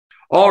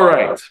All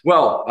right.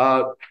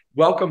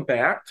 Welcome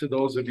back to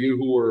those of you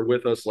who were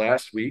with us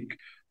last week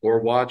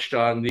or watched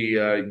on the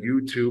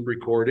YouTube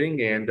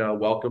recording, and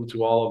welcome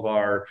to all of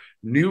our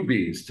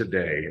newbies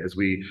today as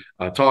we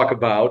talk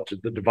about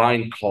the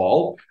divine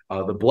call,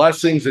 the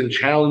blessings and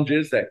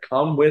challenges that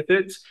come with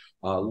it,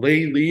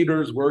 lay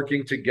leaders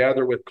working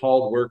together with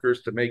called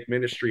workers to make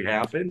ministry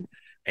happen.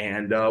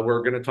 And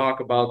we're going to talk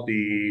about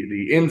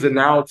the ins and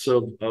outs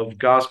of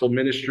gospel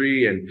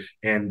ministry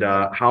and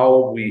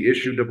how we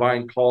issue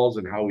divine calls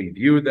and how we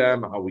view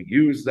them, how we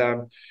use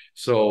them.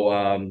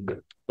 So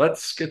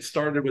let's get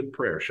started with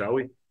prayer, shall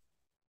we?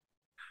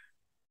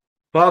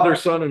 Father,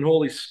 Son, and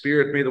Holy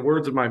Spirit, may the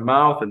words of my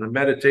mouth and the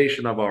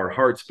meditation of our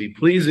hearts be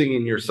pleasing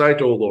in your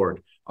sight, O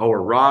Lord, our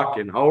rock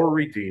and our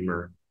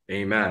redeemer.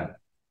 Amen.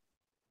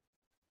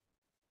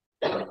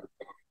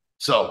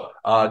 So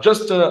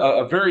just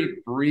a very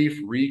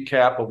brief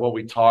recap of what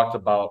we talked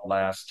about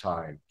last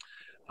time.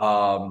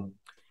 Um,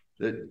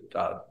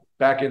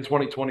 Back in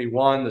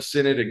 2021, the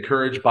Synod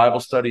encouraged Bible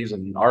studies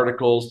and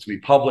articles to be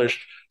published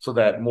so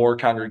that more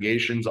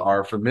congregations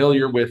are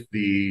familiar with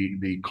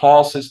the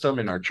call system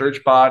in our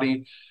church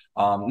body.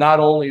 Not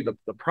only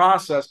the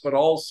process, but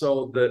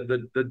also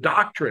the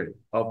doctrine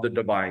of the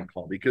divine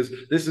call, because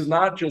this is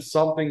not just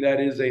something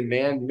that is a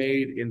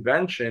man-made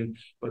invention,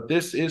 but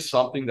this is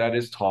something that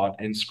is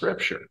taught in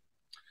Scripture.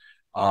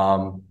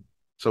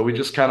 So we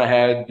just kind of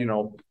had,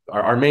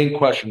 our main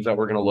questions that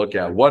we're going to look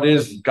at. What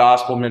is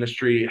gospel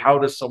ministry? How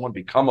does someone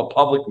become a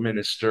public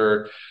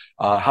minister?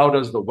 How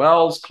does the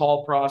WELS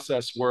call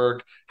process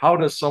work? How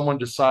does someone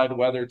decide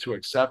whether to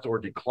accept or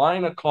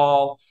decline a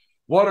call?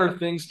 What are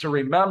things to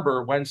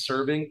remember when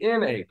serving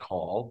in a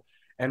call?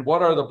 And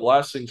what are the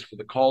blessings for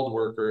the called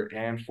worker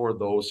and for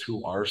those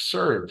who are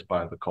served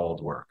by the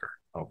called worker?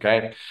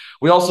 Okay.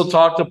 We also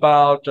talked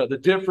about the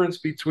difference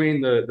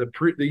between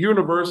the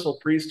universal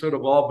priesthood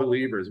of all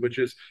believers, which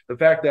is the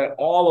fact that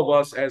all of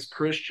us as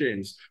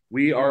Christians,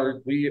 we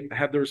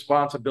have the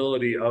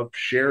responsibility of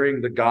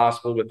sharing the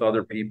gospel with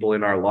other people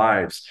in our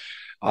lives.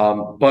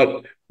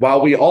 But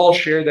while we all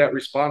share that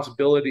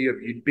responsibility of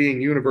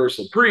being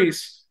universal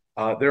priests,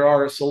 there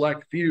are a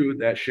select few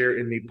that share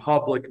in the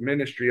public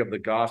ministry of the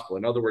gospel.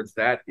 In other words,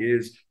 that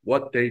is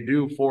what they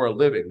do for a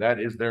living. That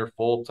is their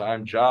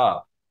full-time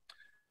job.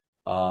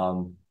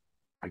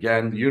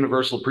 Again, the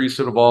universal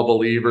priesthood of all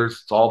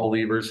believers, it's all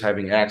believers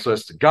having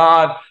access to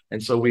God.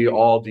 And so we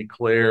all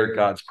declare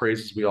God's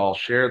praises. We all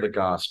share the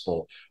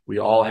gospel. We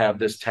all have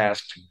this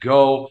task to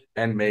go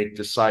and make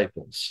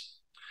disciples.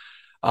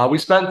 We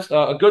spent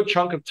a good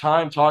chunk of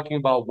time talking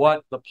about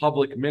what the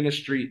public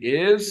ministry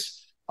is.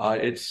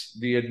 It's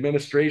the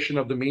administration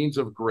of the means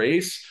of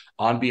grace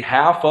on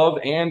behalf of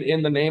and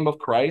in the name of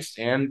Christ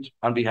and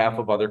on behalf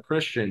of other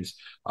Christians.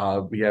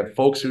 We have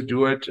folks who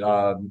do it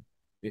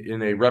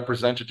in a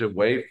representative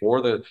way for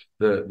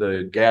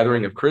the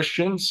gathering of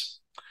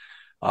Christians.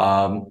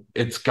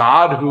 It's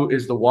God who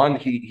is the one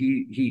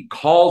he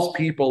calls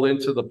people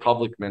into the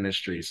public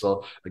ministry.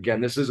 So again,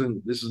 this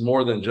is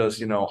more than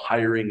just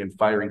hiring and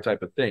firing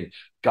type of thing.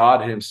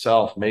 God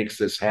himself makes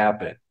this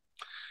happen.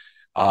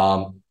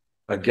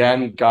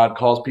 Again, God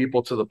calls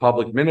people to the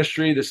public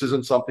ministry. This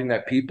isn't something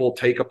that people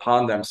take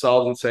upon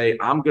themselves and say,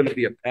 I'm going to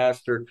be a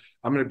pastor,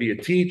 I'm going to be a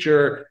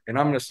teacher, and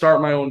I'm going to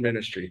start my own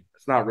ministry.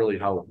 That's not really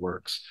how it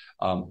works.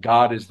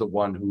 God is the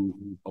one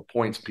who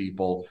appoints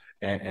people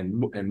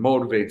and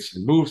motivates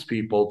and moves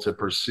people to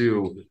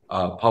pursue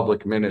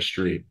public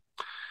ministry.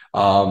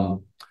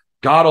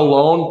 God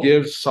alone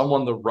gives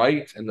someone the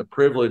right and the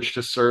privilege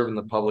to serve in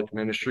the public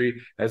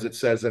ministry. As it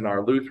says in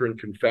our Lutheran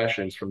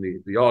confessions from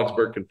the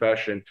Augsburg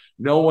Confession,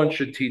 no one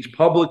should teach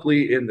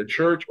publicly in the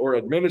church or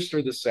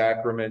administer the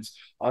sacraments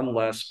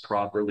unless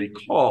properly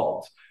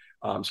called.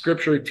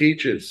 Scripture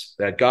teaches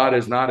that God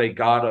is not a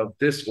God of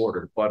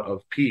disorder, but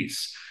of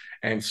peace.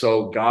 And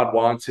so God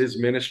wants his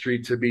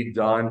ministry to be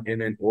done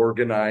in an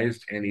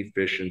organized and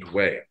efficient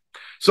way.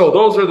 So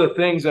those are the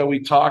things that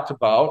we talked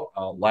about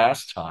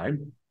last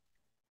time.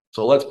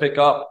 So let's pick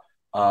up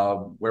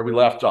where we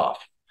left off,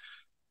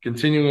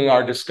 continuing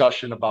our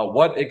discussion about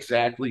what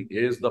exactly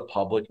is the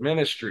public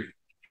ministry.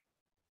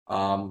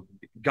 God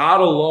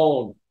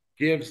alone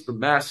gives the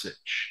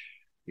message.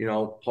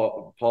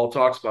 Paul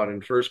talks about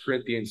in 1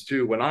 Corinthians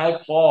 2, when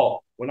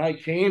I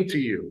came to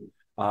you,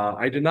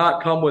 I did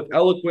not come with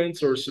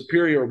eloquence or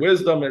superior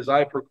wisdom as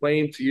I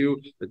proclaimed to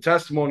you the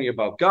testimony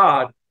about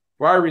God,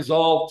 for I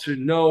resolved to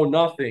know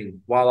nothing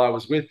while I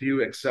was with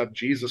you except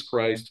Jesus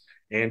Christ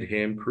and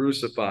him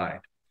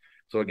crucified.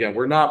 So again,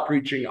 we're not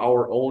preaching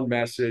our own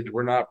message.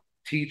 We're not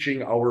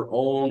teaching our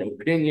own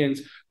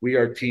opinions. We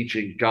are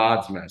teaching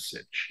God's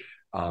message.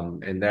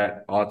 And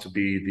that ought to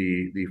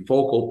be the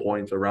focal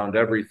point around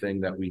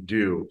everything that we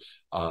do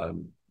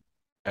in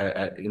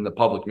the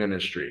public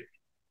ministry.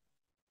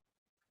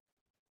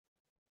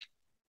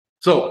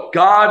 So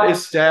God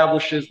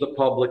establishes the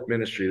public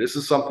ministry. This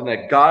is something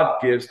that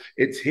God gives.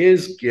 It's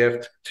his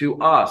gift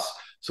to us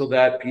so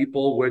that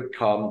people would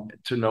come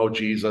to know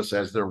Jesus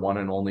as their one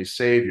and only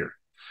Savior.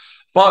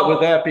 But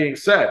with that being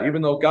said,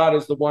 even though God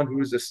is the one who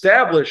has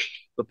established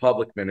the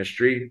public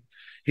ministry,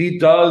 he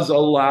does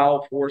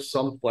allow for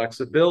some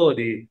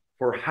flexibility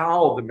for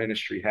how the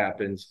ministry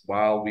happens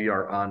while we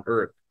are on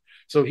earth.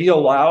 So he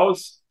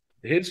allows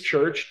his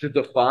church to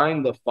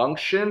define the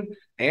function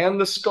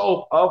and the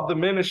scope of the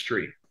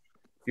ministry.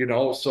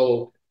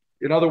 So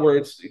in other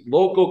words,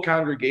 local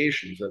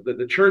congregations,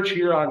 the church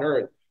here on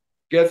earth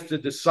gets to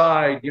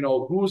decide,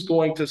 who's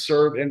going to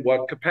serve in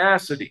what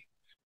capacity,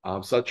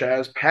 such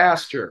as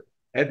pastor,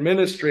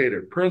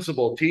 administrator,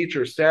 principal,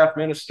 teacher, staff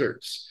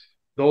ministers.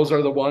 Those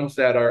are the ones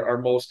that are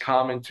most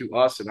common to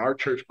us in our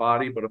church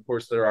body. But of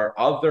course, there are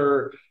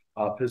other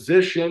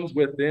positions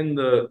within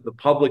the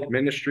public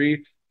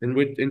ministry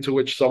into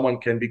which someone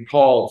can be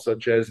called,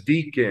 such as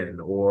deacon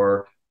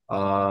or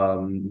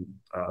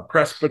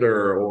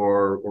presbyter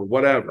or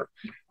whatever.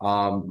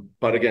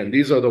 But again,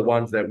 these are the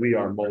ones that we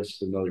are most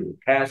familiar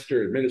with: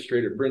 pastor,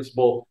 administrator,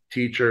 principal,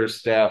 teacher,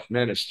 staff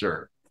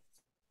minister.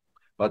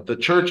 But the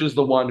church is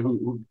the one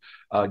who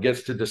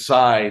gets to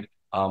decide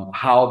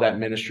how that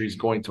ministry is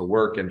going to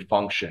work and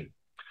function.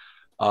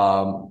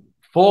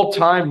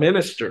 Full-time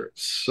ministers.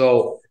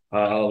 So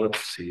let's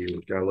see.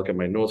 We've got to look at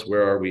my notes.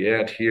 Where are we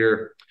at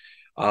here?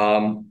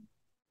 The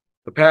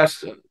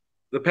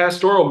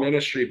pastoral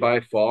ministry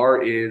by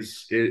far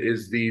is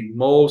the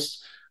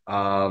most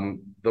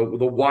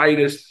the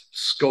widest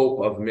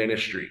scope of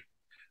ministry.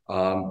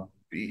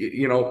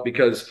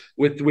 Because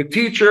with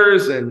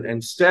teachers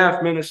and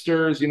staff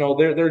ministers,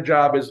 their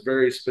job is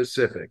very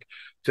specific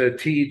to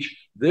teach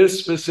this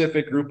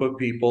specific group of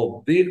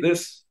people the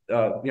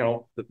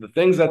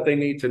things that they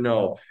need to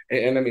know.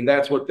 And I mean,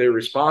 that's what they're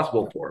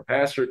responsible for. A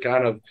pastor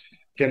kind of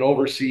can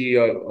oversee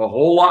a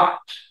whole lot.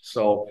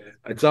 So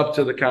it's up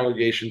to the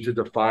congregation to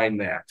define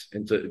that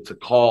and to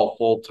call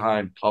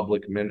full-time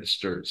public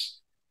ministers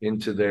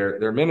into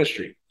their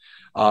ministry.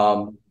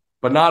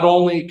 But not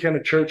only can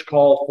a church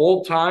call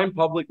full-time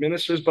public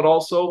ministers, but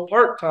also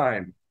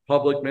part-time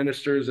public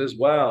ministers as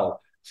well,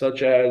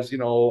 such as,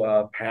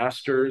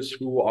 pastors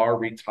who are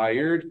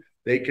retired.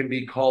 They can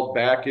be called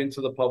back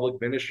into the public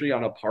ministry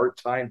on a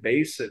part-time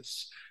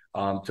basis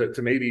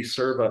to maybe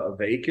serve a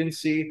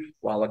vacancy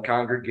while a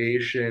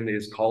congregation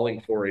is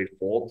calling for a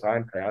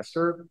full-time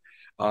pastor.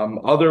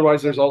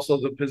 Otherwise, there's also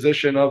the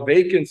position of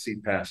vacancy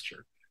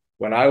pastor.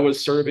 When I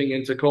was serving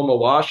in Tacoma,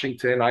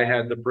 Washington, I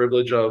had the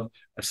privilege of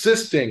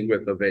assisting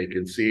with a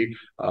vacancy.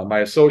 My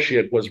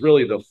associate was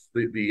really the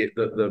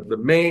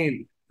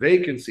main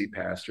vacancy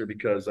pastor,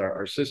 because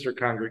our sister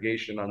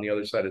congregation on the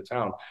other side of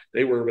town,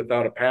 they were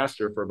without a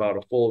pastor for about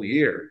a full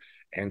year.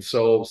 And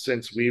so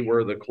since we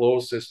were the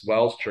closest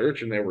WELS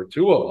church and there were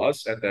two of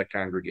us at that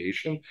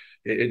congregation,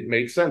 it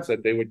made sense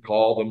that they would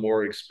call the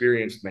more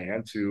experienced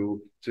man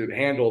to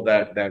handle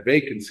that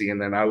vacancy. And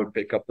then I would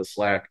pick up the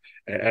slack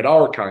at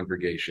our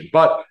congregation.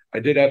 But I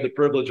did have the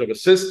privilege of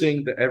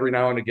assisting every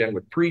now and again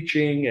with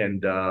preaching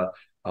and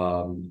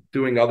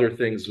doing other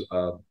things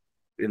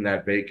in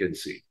that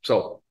vacancy.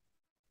 So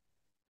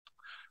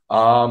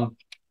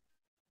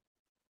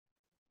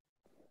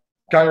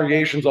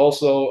congregations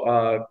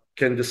also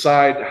can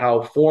decide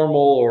how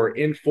formal or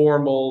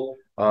informal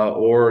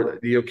or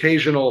the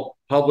occasional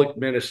public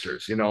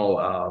ministers,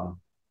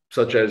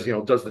 such as,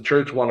 does the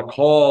church want to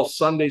call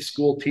Sunday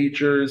school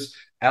teachers,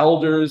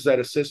 elders that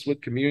assist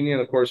with communion?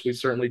 Of course, we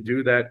certainly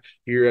do that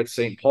here at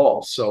St.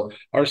 Paul's. So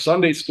our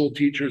Sunday school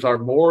teachers are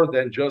more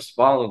than just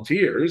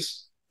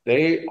volunteers.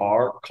 They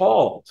are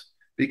called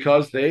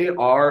because they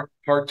are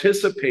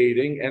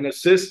participating and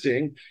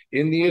assisting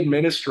in the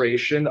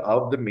administration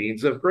of the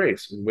means of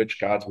grace, in which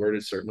God's word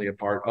is certainly a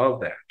part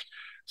of that.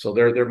 So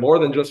they're more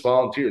than just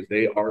volunteers.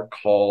 They are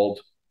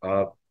called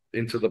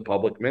into the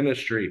public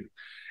ministry.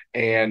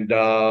 And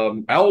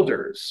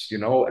elders,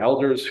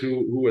 elders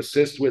who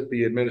assist with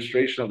the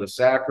administration of the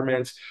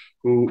sacraments,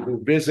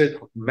 who visit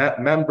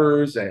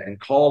members and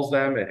calls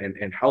them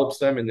and helps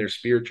them in their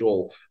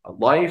spiritual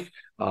life.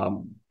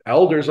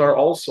 Elders are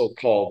also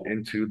called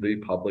into the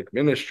public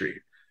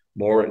ministry,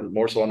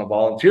 more so on a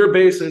volunteer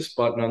basis,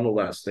 but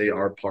nonetheless, they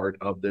are part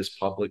of this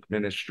public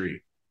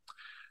ministry.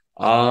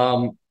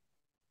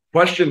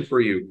 Question for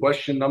you.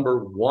 Question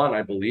number 1,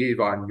 I believe,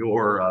 on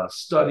your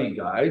study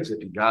guides,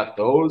 if you got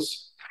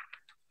those.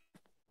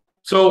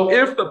 So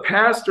if the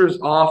pastor's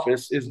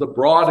office is the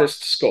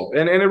broadest scope,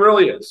 and it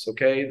really is,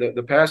 okay,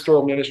 the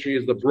pastoral ministry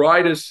is the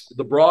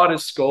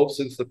broadest scope,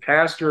 since the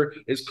pastor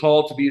is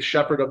called to be a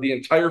shepherd of the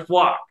entire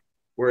flock,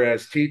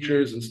 whereas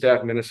teachers and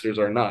staff ministers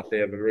are not. They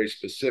have a very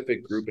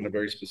specific group and a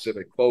very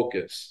specific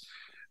focus.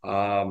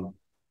 The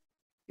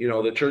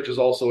church is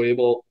also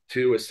able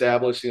to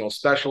establish,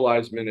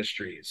 specialized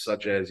ministries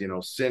such as,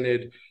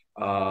 synod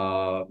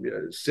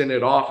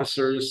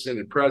officers,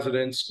 synod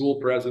presidents,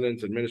 school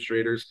presidents,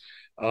 administrators.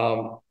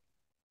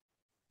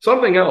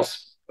 Something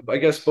else, I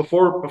guess,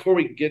 before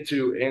we get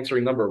to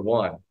answering number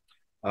 1,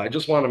 I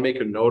just want to make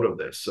a note of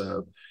this.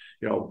 So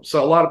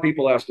a lot of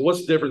people ask, well,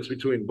 what's the difference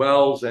between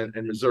WELS and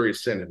Missouri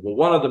Synod? Well,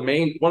 one of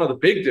the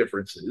big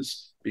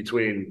differences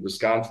between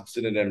Wisconsin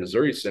Synod and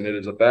Missouri Synod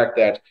is the fact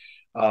that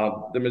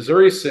The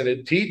Missouri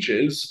Synod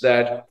teaches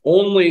that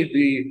only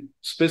the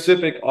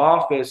specific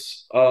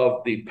office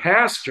of the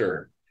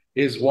pastor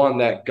is one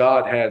that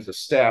God has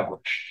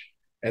established,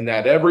 and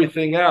that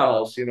everything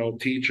else,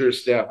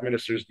 teachers, staff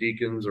ministers,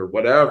 deacons, or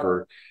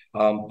whatever,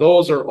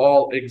 those are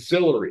all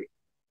auxiliary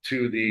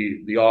to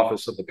the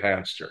office of the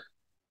pastor.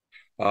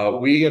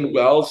 We in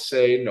Wells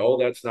say, no,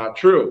 that's not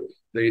true.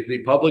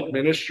 The public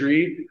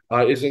ministry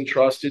is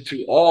entrusted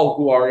to all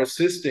who are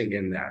assisting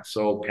in that.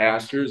 So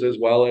pastors as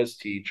well as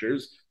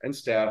teachers and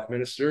staff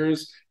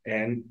ministers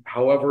and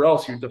however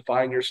else you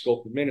define your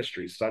scope of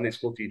ministry, Sunday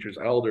school teachers,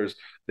 elders,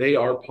 they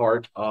are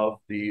part of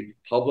the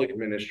public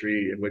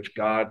ministry in which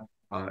God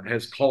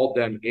has called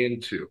them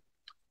into.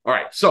 All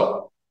right,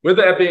 so with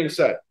that being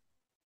said,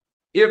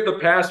 if the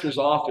pastor's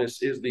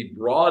office is the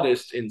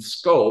broadest in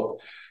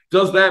scope,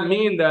 does that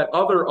mean that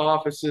other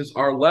offices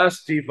are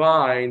less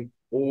divine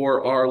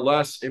or are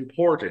less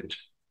important?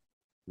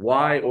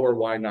 Why or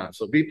why not?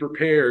 So be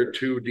prepared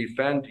to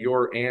defend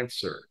your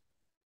answer.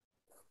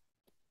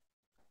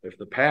 If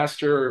the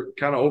pastor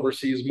kind of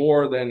oversees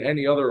more than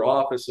any other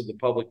office of the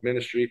public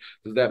ministry,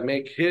 does that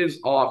make his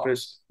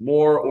office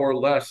more or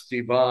less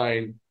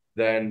divine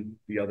than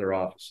the other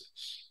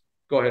offices?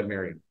 Go ahead,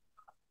 Marion.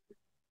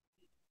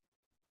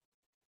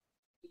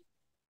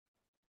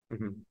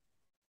 Mm-hmm.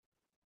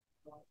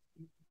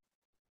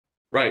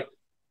 Right.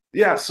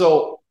 Yeah.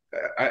 So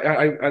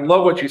I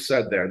love what you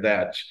said there,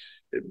 that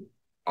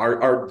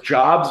our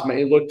jobs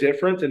may look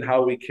different and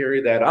how we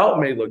carry that out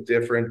may look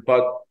different,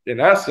 but in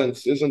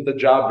essence, isn't the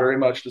job very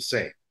much the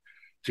same?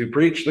 To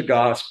preach the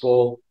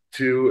gospel,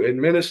 to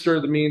administer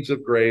the means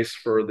of grace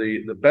for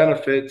the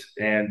benefit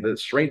and the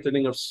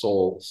strengthening of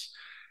souls.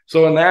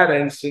 So in that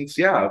instance,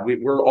 yeah,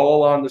 we're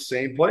all on the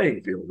same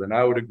playing field, and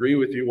I would agree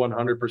with you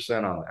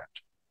 100% on that.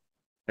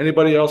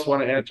 Anybody else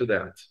want to add to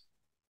that?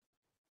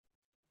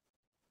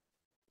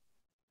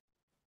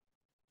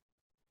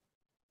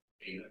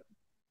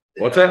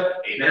 What's that?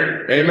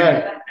 Amen.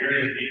 Amen.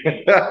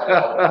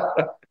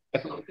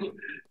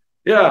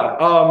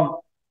 Yeah.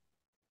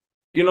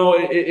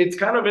 It's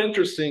kind of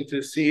interesting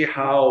to see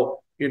how,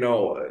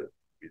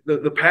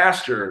 the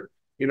pastor,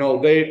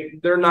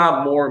 they're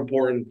not more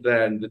important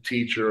than the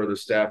teacher or the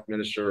staff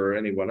minister or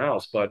anyone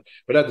else. But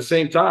at the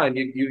same time,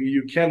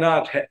 you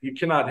cannot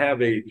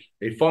have a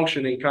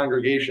functioning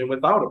congregation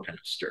without a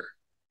pastor.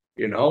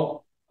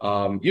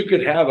 You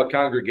could have a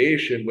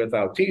congregation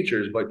without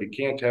teachers, but you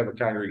can't have a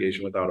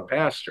congregation without a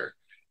pastor.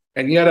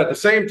 And yet at the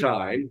same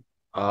time,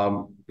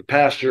 the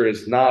pastor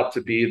is not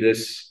to be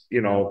this,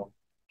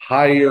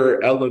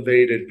 higher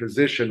elevated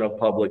position of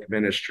public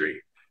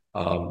ministry.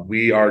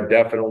 We are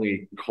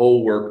definitely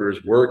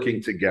co-workers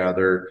working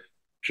together,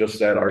 just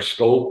that our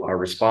scope, our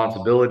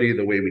responsibility,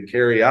 the way we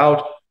carry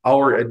out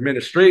our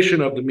administration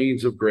of the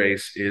means of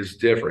grace is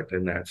different,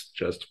 and that's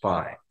just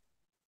fine.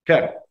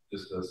 Okay.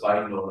 Just a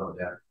side note on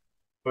that.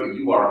 But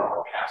you are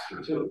our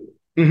pastor too.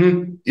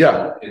 Mm-hmm. Yeah.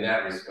 So in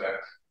that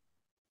respect,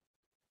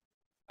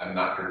 I'm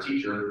not your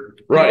teacher.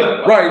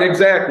 Right,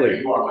 exactly.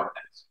 You are my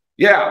pastor.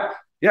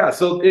 Yeah.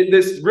 So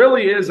this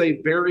really is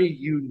a very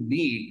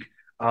unique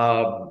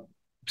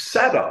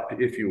setup,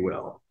 if you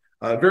will,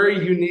 a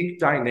very unique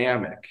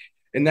dynamic.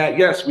 In that,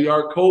 yes, we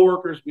are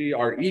co-workers, we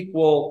are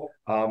equal.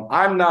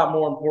 I'm not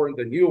more important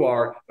than you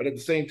are, but at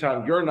the same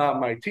time, you're not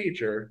my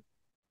teacher,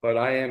 but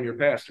I am your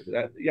pastor.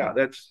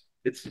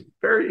 It's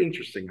very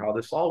interesting how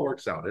this all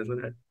works out,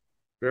 isn't it?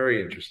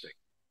 Very interesting.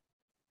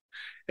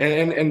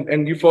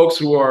 And you folks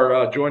who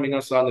are joining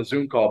us on the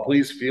Zoom call,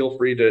 please feel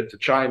free to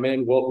chime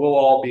in. We'll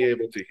all be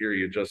able to hear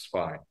you just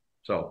fine.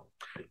 So,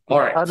 all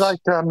right. I'd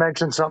like to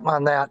mention something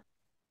on that.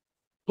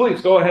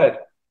 Please go ahead.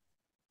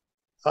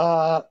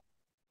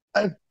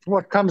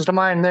 What comes to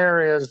mind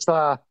there is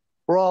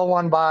we're all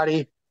one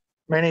body,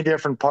 many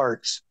different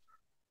parts,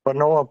 but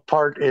no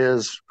part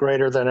is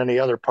greater than any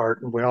other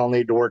part, and we all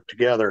need to work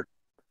together.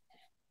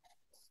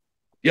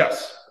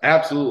 Yes,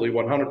 absolutely,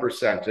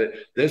 100%.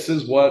 This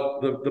is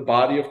what the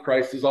body of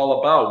Christ is all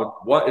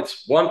about.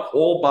 It's one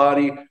whole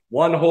body,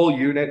 one whole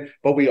unit,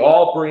 but we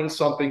all bring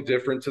something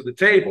different to the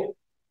table.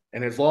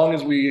 And as long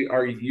as we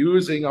are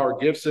using our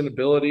gifts and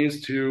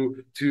abilities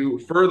to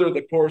further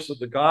the course of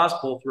the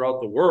gospel throughout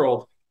the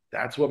world,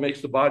 that's what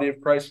makes the body of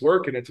Christ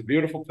work, and it's a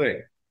beautiful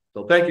thing.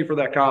 So thank you for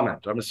that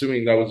comment. I'm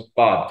assuming that was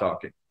Bob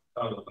talking.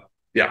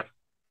 Yeah.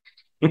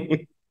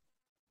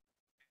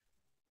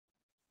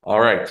 All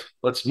right,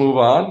 let's move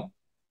on.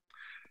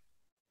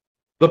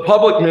 The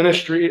public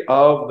ministry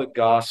of the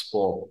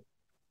gospel.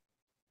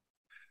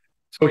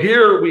 So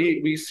here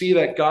we see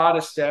that God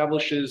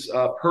establishes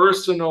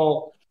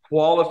personal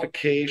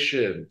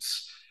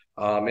qualifications.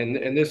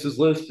 And this is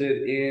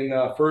listed in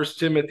 1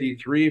 Timothy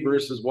 3,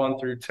 verses 1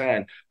 through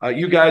 10.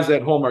 You guys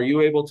at home, are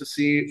you able to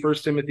see 1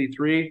 Timothy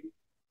 3?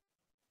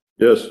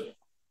 Yes.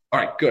 All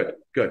right, good.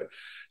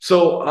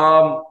 So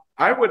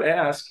I would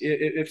ask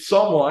if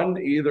someone,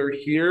 either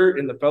here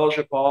in the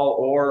fellowship hall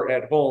or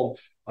at home,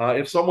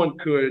 if someone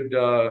could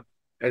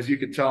as you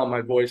can tell,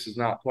 my voice is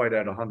not quite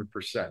at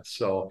 100%.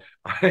 So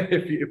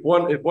if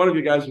one of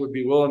you guys would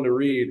be willing to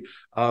read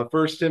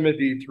 1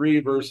 Timothy 3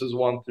 verses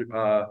 1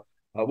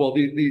 through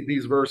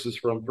these verses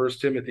from 1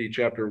 Timothy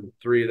chapter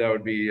 3, that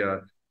would be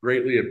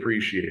greatly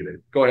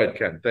appreciated. Go ahead,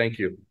 Ken. Thank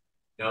you.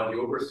 Now the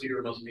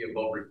overseer must be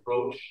above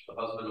reproach, the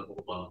husband of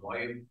one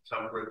wife,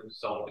 temperate,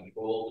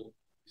 self-controlled,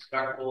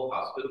 respectful,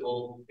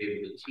 hospitable,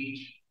 able to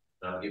teach,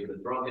 not given to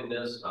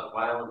drunkenness, not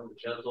violent, but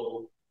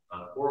gentle,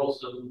 not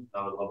quarrelsome,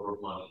 not a lover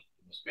of money.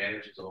 He must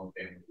manage his own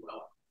family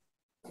well.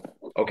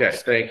 Okay,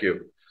 thank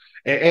you.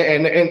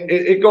 And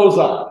it goes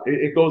on.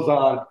 It goes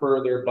on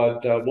further,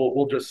 but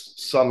we'll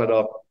just sum it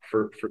up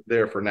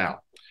for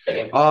now.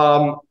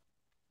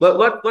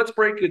 Let's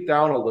break it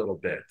down a little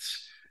bit.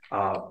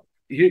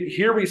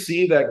 Here we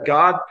see that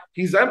God,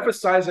 he's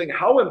emphasizing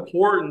how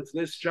important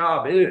this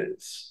job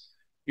is,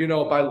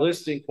 by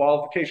listing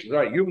qualifications.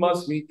 Right, you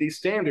must meet these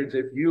standards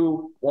if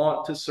you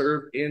want to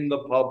serve in the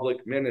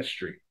public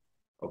ministry.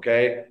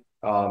 Okay,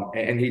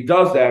 and he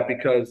does that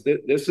because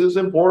this is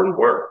important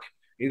work.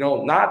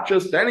 Not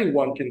just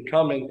anyone can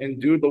come and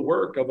do the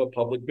work of a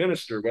public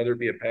minister, whether it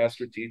be a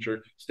pastor,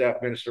 teacher, staff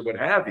minister, what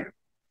have you.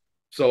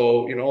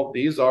 So,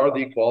 these are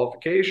the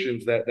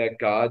qualifications that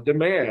God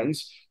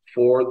demands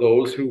for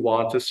those who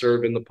want to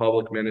serve in the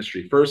public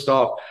ministry. First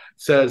off,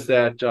 it says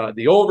that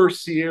the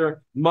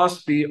overseer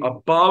must be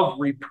above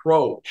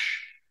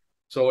reproach.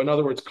 So, in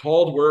other words,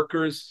 called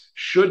workers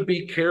should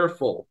be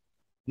careful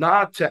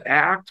not to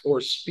act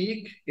or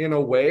speak in a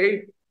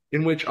way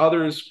in which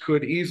others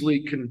could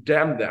easily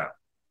condemn them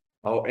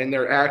in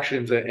their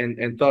actions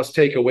and thus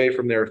take away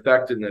from their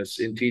effectiveness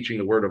in teaching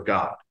the word of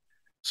God.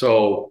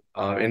 So,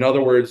 in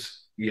other words,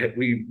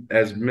 we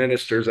as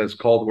ministers, as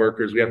called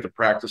workers, we have to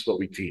practice what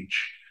we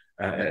teach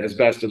as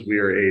best as we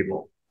are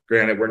able.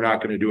 Granted, we're not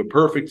going to do it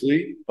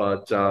perfectly,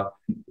 but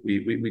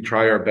we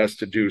try our best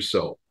to do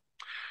so.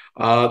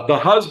 The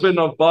husband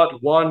of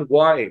but one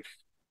wife.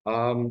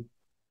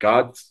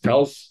 God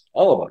tells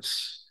all of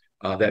us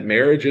that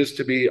marriage is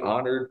to be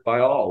honored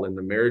by all and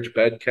the marriage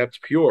bed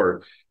kept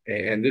pure.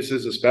 And this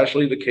is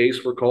especially the case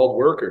for called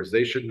workers.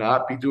 They should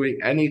not be doing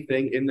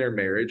anything in their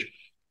marriage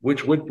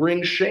which would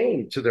bring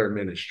shame to their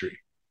ministry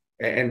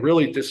and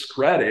really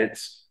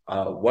discredits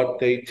what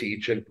they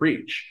teach and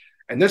preach.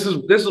 And this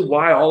is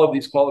why all of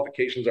these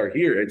qualifications are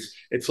here.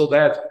 It's so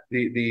that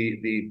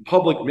the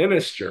public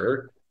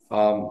minister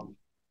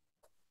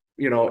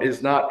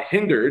is not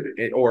hindered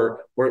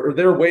or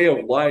their way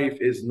of life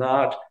is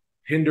not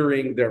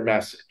hindering their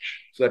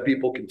message, so that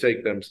people can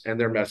take them and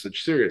their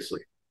message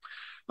seriously.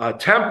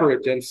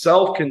 Temperate and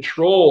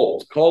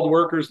self-controlled. Called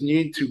workers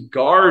need to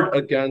guard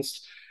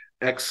against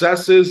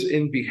excesses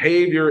in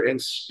behavior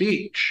and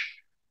speech.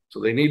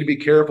 So they need to be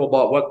careful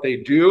about what they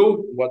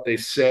do, what they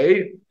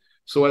say,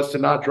 so as to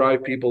not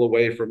drive people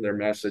away from their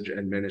message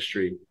and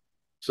ministry.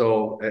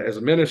 So as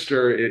a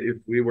minister, if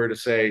we were to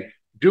say,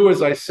 do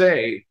as I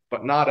say,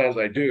 but not as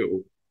I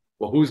do,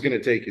 well, who's going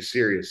to take you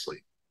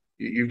seriously?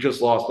 You've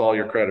just lost all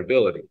your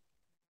credibility.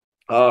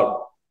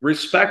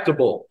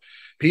 Respectable.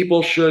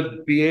 People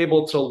should be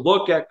able to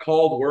look at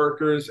called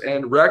workers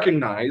and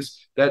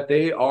recognize that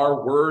they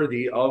are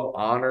worthy of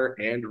honor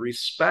and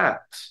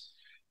respect.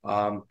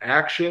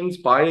 Actions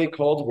by a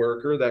called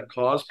worker that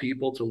cause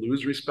people to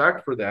lose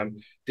respect for them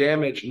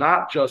damage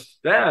not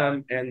just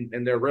them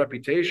and their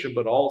reputation,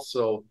 but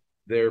also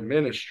their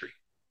ministry.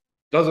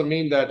 Doesn't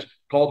mean that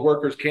called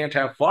workers can't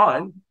have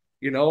fun,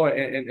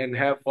 and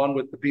have fun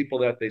with the people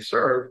that they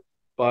serve,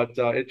 but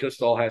it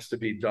just all has to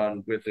be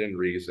done within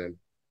reason.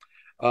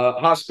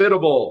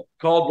 Hospitable.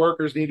 Called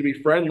workers need to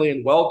be friendly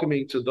and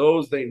welcoming to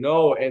those they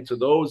know and to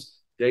those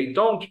they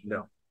don't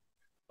know.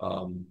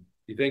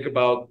 You think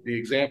about the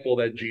example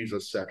that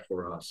Jesus set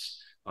for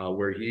us,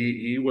 where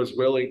he was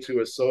willing to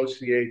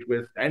associate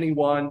with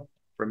anyone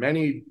from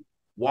any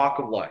walk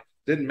of life.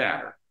 Didn't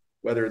matter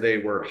whether they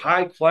were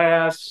high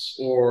class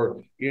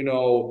or,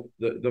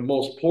 the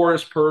most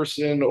poorest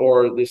person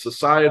or the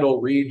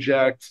societal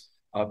reject.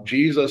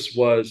 Jesus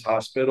was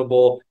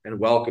hospitable and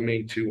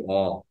welcoming to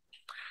all.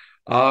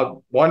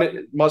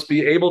 One must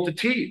be able to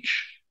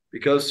teach,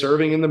 because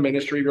serving in the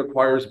ministry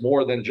requires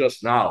more than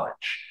just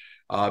knowledge.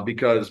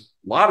 Because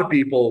a lot of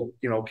people,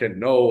 can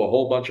know a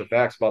whole bunch of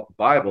facts about the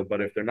Bible,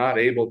 but if they're not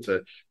able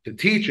to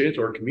teach it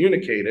or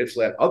communicate it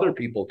so that other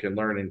people can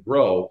learn and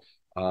grow,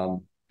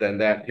 then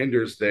that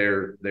hinders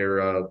their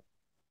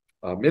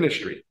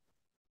ministry.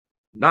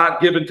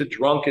 Not given to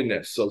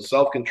drunkenness. So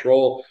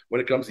self-control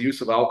when it comes to use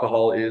of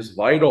alcohol is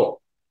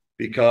vital,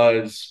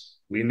 because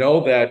we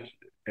know that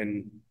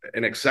an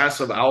excess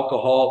of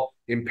alcohol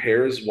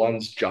impairs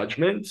one's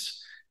judgment,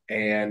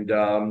 and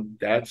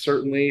that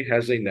certainly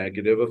has a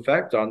negative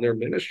effect on their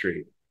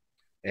ministry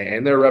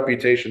and their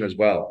reputation as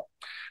well.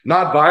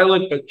 Not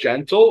violent, but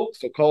gentle.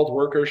 So called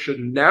workers should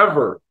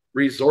never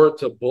resort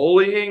to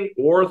bullying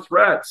or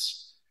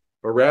threats,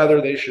 but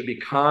rather they should be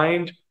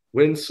kind,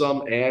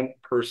 winsome, and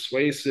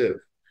persuasive.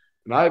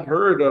 And I've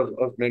heard of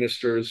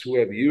ministers who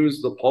have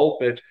used the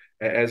pulpit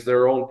as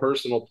their own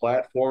personal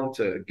platform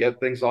to get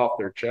things off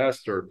their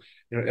chest, or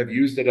have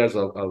used it as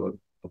a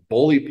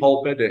bully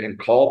pulpit and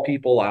call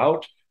people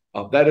out,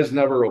 that is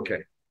never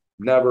okay.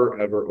 Never,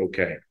 ever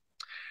okay.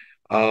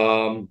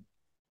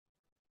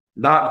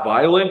 Not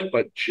violent,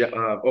 but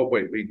oh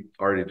wait, we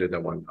already did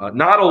that one.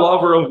 Not a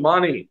lover of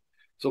money.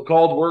 So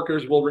called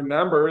workers will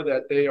remember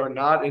that they are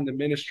not in the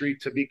ministry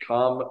to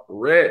become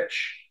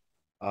rich.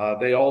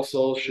 They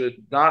also should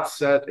not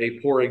set a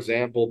poor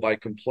example by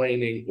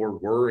complaining or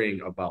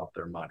worrying about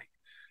their money.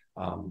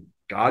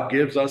 God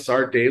gives us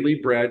our daily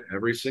bread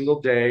every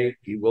single day.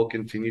 He will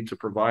continue to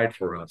provide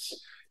for us.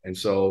 And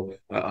so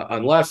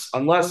unless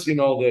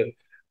the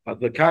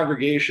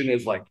congregation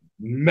is like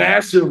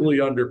massively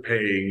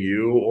underpaying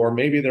you, or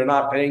maybe they're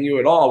not paying you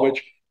at all,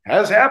 which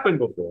has happened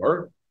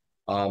before,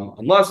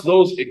 unless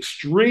those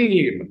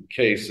extreme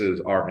cases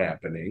are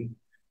happening,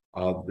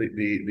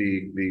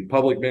 the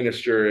public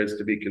minister is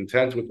to be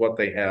content with what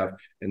they have,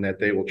 and that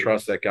they will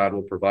trust that God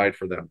will provide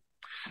for them.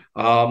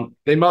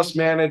 They must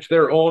manage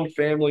their own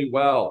family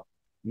well.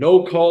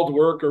 No called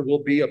worker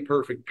will be a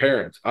perfect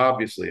parent,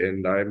 obviously,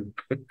 and I'm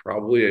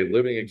probably a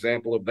living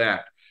example of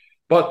that.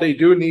 But they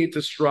do need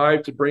to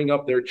strive to bring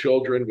up their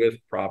children with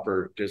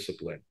proper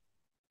discipline,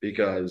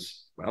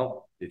 because,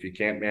 well, if you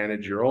can't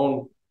manage your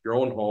own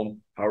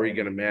home, how are you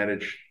going to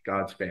manage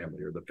God's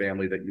family, or the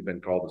family that you've been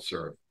called to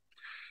serve?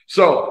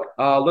 So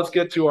let's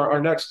get to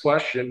our next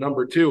question.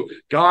 Number 2,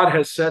 God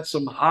has set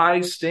some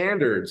high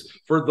standards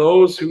for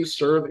those who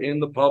serve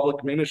in the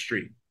public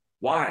ministry.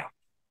 Why?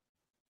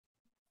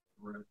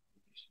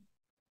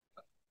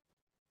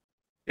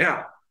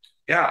 Yeah.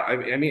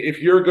 I mean, if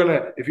you're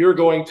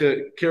going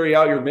to carry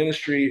out your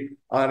ministry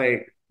on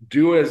a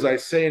do as I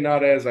say,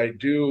 not as I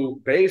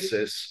do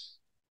basis,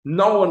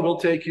 no one will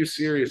take you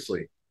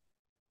seriously.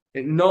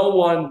 And no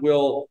one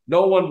will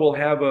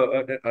have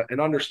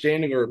an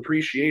understanding or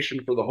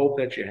appreciation for the hope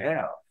that you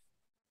have.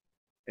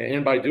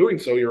 And by doing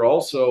so, you're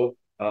also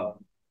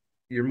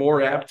you're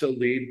more apt to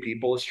lead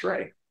people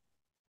astray.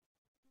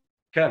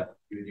 Ken?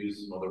 You would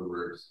use some other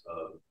words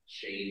of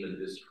shame and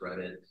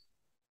discredit,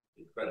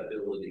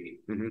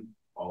 incredibility,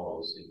 all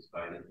those things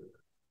tied into it.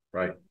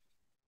 Right.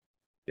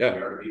 Yeah.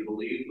 We are to be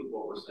believed with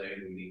what we're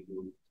saying. We need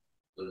to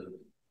live.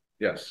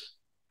 Yes,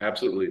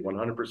 absolutely,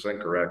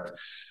 100% correct.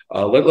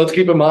 Let's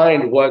keep in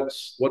mind what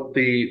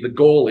the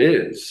goal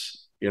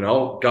is.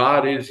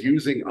 God is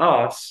using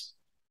us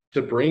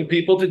to bring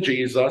people to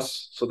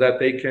Jesus so that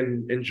they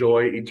can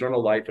enjoy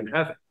eternal life in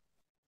heaven.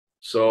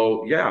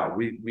 So yeah,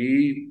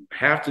 we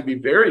have to be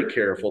very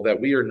careful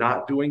that we are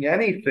not doing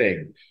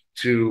anything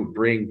to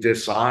bring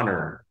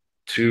dishonor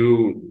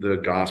to the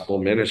gospel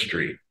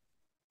ministry.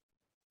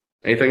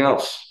 Anything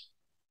else?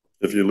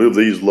 If you live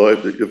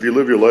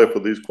your life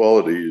with these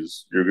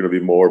qualities, you're going to be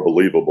more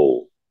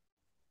believable.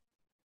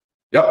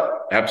 Yep,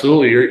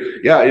 absolutely.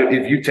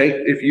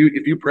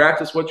 If you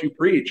practice what you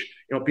preach,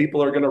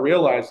 people are going to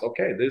realize,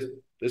 okay,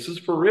 this is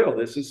for real.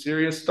 This is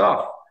serious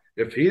stuff.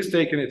 If he's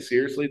taking it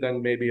seriously,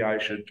 then maybe I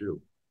should too.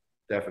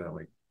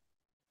 Definitely.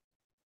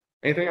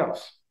 Anything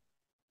else?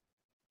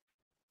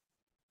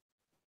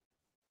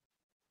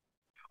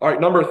 All right,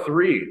 number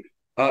 3.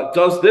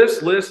 Does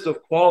this list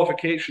of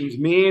qualifications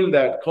mean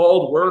that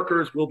called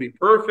workers will be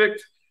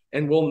perfect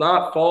and will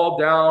not fall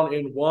down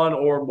in one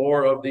or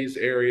more of these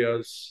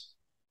areas?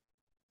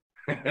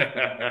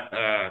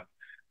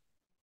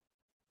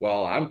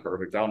 Well, I'm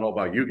perfect. I don't know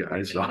about you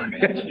guys. So.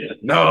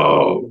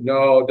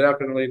 No,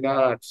 definitely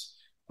not.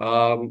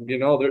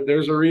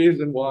 There's a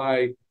reason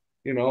why,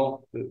 the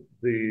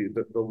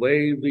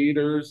lay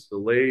leaders, the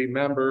lay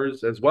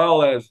members, as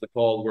well as the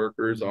called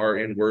workers are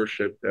in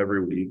worship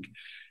every week.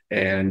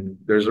 And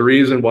there's a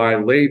reason why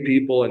lay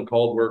people and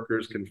called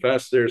workers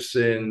confess their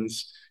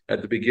sins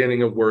at the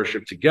beginning of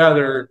worship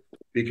together,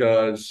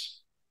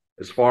 because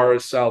as far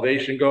as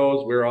salvation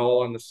goes, we're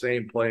all on the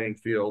same playing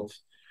field.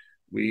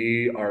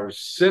 We are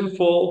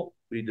sinful.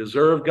 We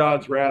deserve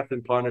God's wrath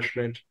and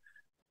punishment,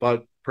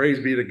 but praise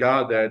be to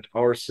God that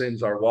our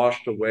sins are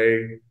washed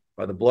away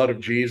by the blood of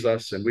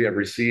Jesus, and we have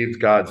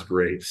received God's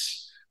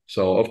grace.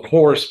 So, of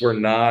course, we're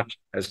not,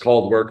 as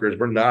called workers,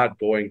 we're not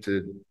going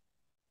to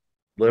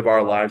live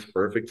our lives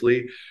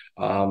perfectly.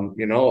 There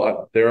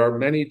are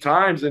many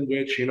times in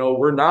which,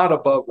 we're not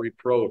above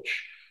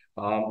reproach.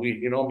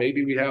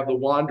 Maybe we have the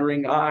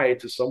wandering eye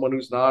to someone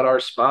who's not our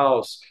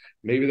spouse.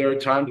 Maybe there are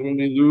times when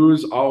we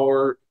lose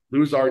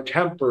our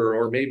temper,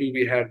 or maybe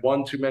we had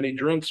one too many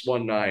drinks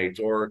one night,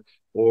 or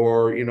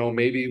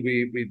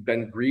maybe we've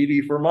been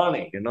greedy for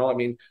money.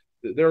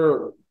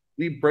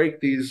 We break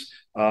these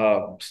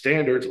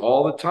standards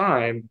all the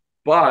time,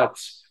 but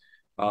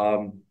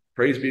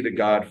praise be to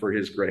God for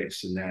his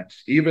grace, and that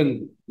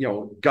even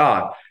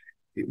God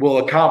will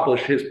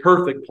accomplish his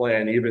perfect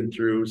plan even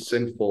through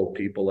sinful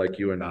people like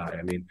you and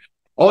I.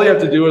 All you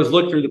have to do is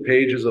look through the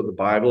pages of the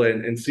Bible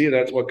and see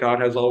that's what God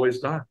has always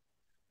done.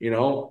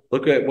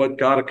 Look at what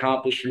God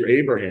accomplished through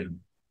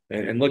Abraham,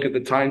 and look at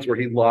the times where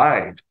he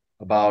lied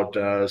about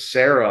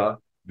Sarah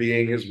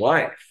being his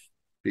wife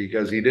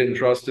because he didn't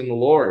trust in the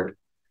Lord.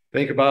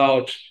 Think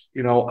about,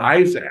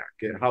 Isaac,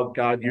 and how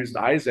God used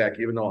Isaac,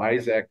 even though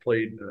Isaac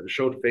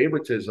showed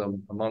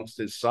favoritism amongst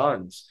his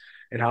sons.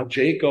 and how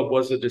Jacob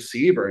was a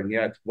deceiver. And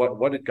yet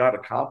what did God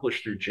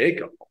accomplish through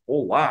Jacob? A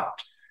whole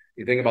lot.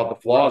 You think about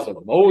the flaws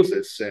of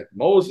Moses.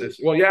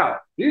 Well, yeah,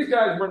 these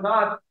guys were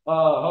not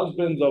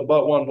husbands of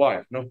but one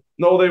wife. No,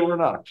 they were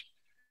not.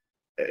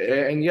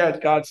 And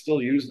yet God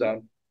still used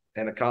them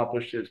and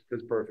accomplished his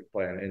perfect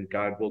plan. And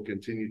God will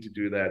continue to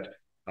do that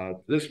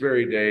this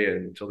very day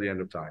and until the end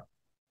of time.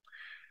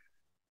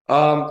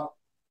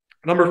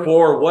 Number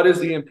 4, what is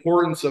the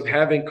importance of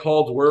having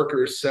called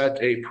workers set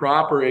a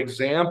proper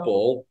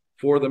example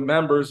for the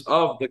members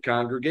of the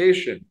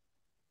congregation?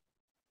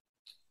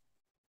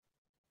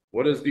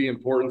 What is the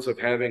importance of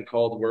having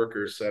called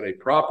workers set a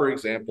proper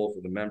example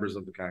for the members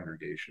of the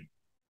congregation?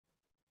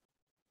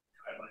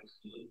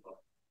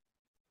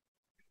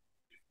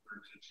 To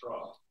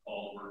trust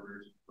all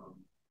workers from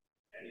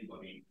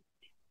anybody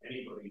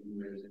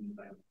who has any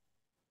kind of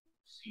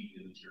seat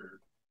in the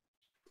church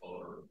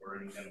or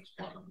any kind of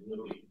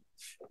responsibility.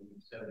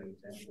 Set an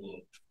example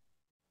of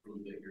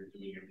prove that you're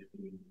doing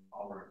everything in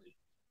power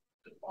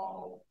to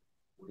follow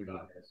what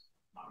God has.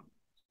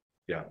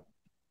 Yeah,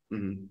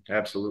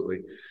 absolutely.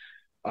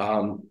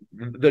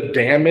 The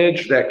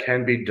damage that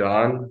can be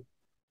done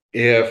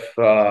if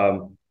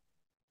a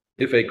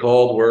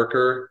called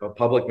worker, a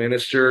public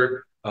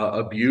minister,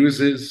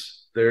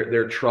 abuses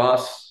their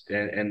trust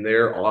and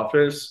their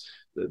office,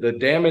 the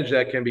damage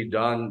that can be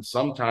done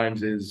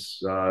sometimes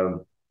is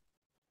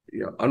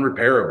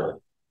unrepairable.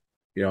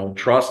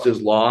 Trust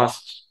is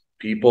lost.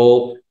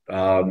 People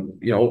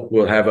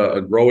will have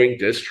a growing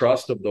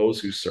distrust of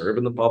those who serve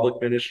in the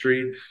public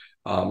ministry.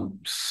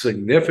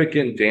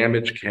 Significant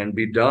damage can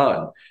be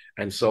done.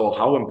 And so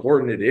how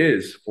important it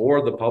is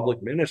for the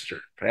public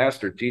minister,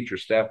 pastor, teacher,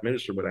 staff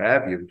minister, what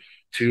have you,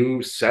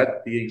 to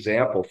set the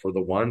example for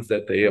the ones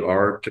that they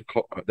are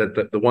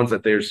the ones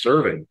that they're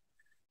serving,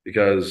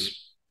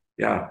 because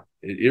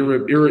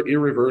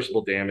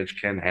irreversible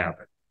damage can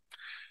happen.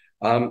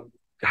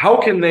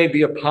 How can they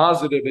be a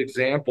positive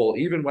example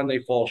even when they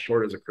fall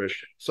short as a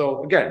Christian?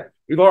 So again,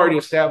 we've already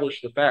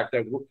established the fact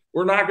that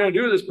we're not going to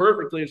do this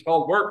perfectly. It's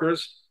called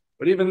workers,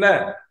 but even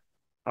then,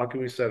 how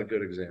can we set a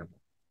good example?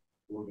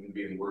 We're going to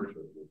be in worship.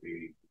 We'll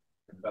be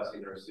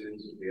confessing our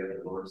sins. We'll be at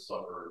the Lord's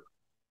Supper.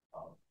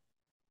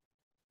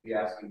 Be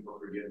asking for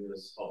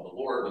forgiveness of the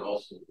Lord, but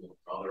also from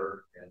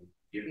another, and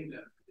giving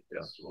them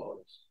forgiveness to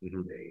others.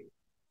 They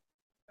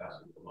ask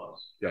from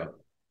us. Yeah.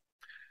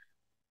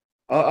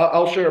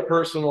 I'll share a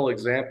personal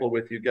example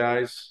with you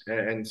guys,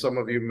 and some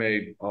of you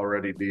may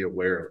already be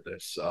aware of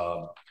this.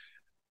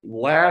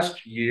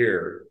 Last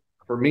year,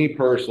 for me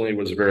personally,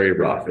 was very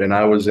rough, and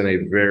I was in a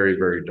very,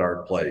 very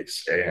dark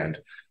place. And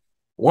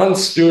one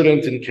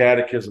student in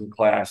catechism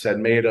class had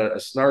made a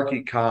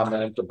snarky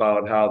comment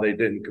about how they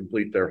didn't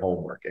complete their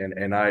homework,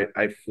 and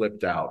I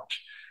flipped out.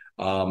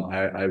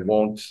 I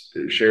won't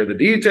share the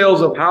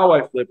details of how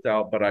I flipped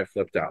out, but I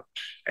flipped out,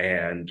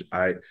 and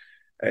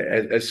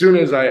as soon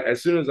as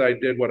I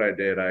did what I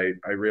did,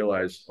 I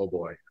realized, oh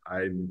boy,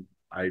 I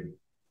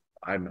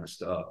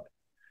messed up.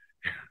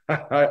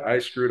 I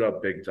screwed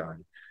up big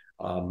time,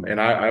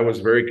 and I was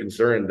very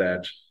concerned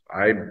that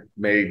I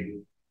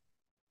may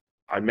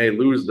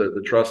lose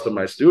the trust of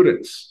my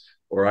students,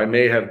 or I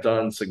may have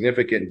done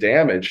significant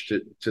damage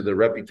to the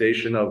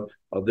reputation of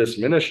this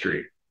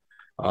ministry.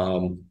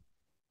 So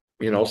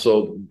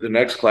the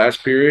next class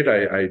period,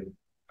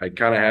 I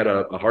kind of had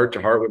a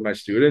heart-to-heart with my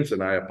students,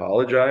 and I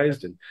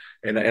apologized,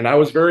 and I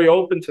was very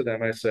open to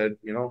them. I said,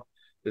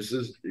 this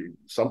is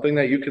something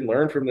that you can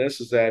learn from this,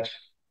 is that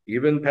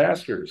even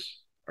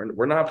pastors,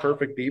 we're not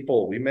perfect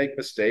people. We make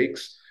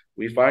mistakes.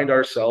 We find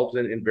ourselves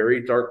in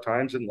very dark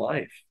times in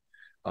life.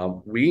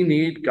 We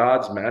need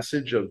God's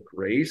message of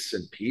grace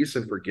and peace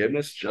and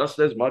forgiveness just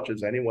as much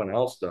as anyone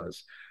else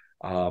does.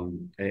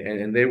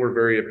 And they were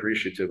very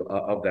appreciative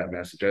of that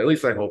message. At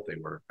least I hope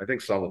they were. I think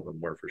some of them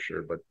were for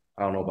sure, but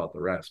I don't know about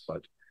the rest.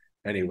 But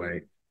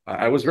anyway,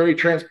 I was very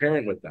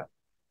transparent with them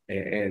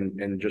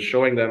and just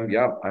showing them,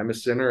 yeah, I'm a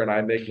sinner and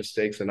I make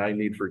mistakes and I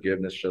need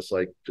forgiveness just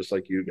like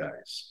you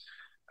guys.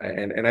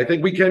 And I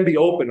think we can be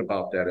open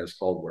about that as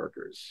called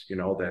workers,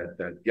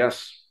 that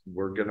yes,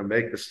 we're going to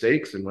make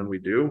mistakes. And when we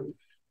do,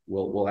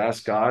 we'll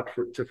ask God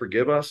to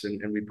forgive us.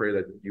 And we pray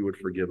that you would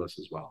forgive us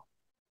as well.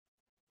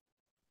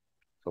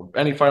 So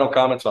any final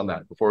comments on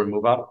that before we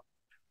move on?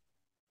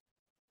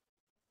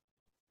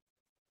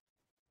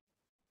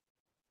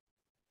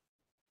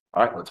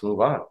 All right, let's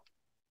move on.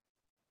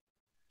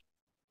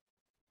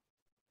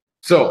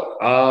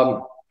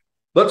 So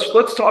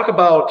let's talk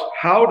about,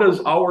 how does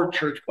our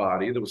church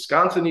body, the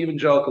Wisconsin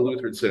Evangelical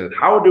Lutheran Synod,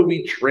 how do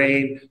we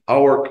train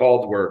our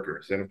called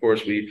workers? And of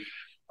course, we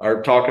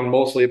are talking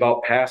mostly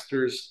about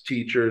pastors,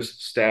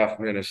 teachers, staff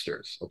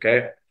ministers.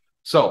 Okay,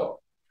 so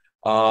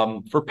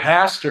for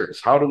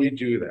pastors, how do we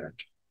do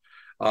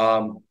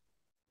that?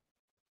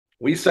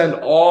 We send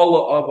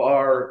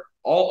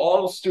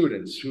all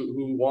students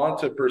who want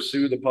to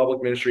pursue the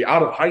public ministry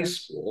out of high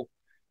school,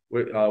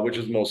 which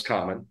is most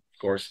common, of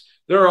course.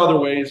 There are other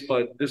ways,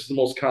 but this is the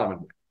most common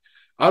way.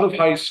 Out of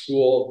high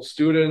school,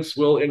 students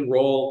will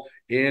enroll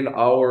in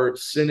our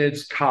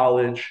Synod's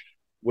College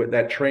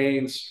that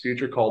trains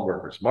future called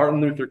workers.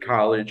 Martin Luther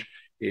College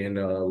in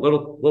a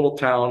little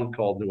town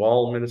called New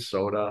Ulm,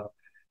 Minnesota.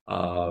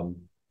 A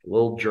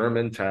little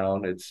German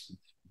town. It's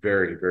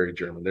very, very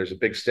German. There's a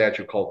big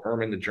statue called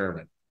Herman the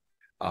German.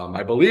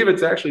 I believe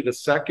it's actually the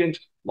second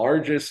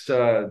largest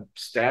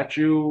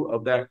statue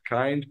of that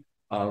kind,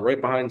 right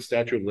behind the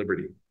Statue of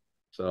Liberty.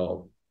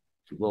 So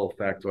it's a little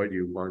factoid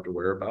you weren't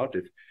aware about.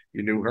 If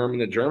you knew Herman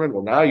the German,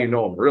 well, now you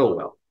know him real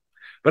well.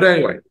 But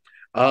anyway,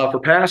 for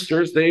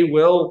pastors, they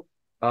will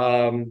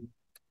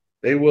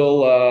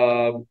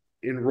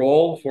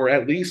enroll for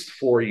at least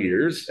 4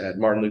 years at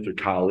Martin Luther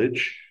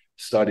College,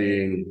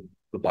 studying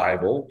the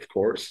Bible, of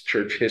course,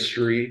 church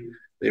history.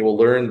 They will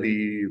learn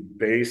the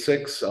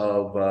basics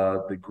of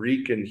the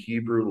Greek and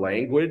Hebrew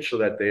language so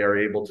that they are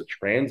able to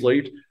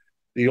translate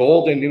the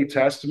Old and New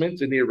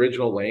Testament in the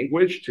original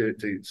language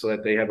so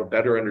that they have a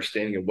better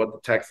understanding of what the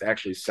text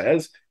actually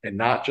says, and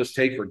not just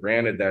take for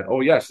granted that,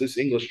 oh, yes, this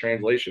English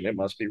translation, it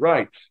must be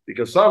right,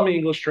 because some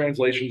English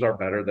translations are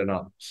better than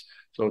others.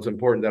 So it's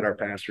important that our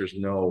pastors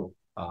know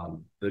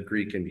the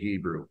Greek and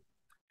Hebrew.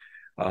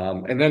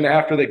 And then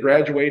after they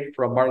graduate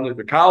from Martin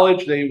Luther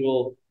College, they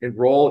will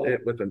enroll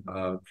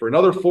for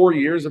another 4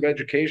 years of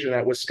education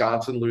at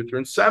Wisconsin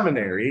Lutheran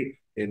Seminary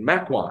in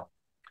Mequon.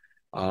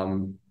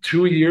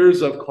 2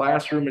 years of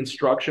classroom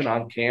instruction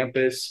on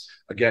campus.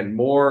 Again,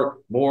 more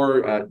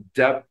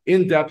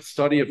in-depth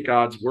study of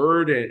God's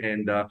word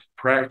and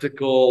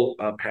practical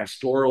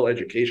pastoral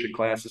education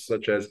classes,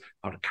 such as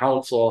how to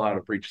counsel, how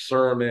to preach a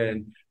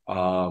sermon,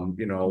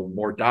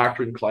 more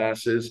doctrine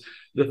classes.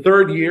 The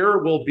third year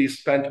will be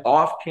spent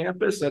off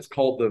campus. That's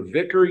called the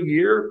vicar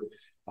year,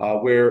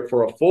 where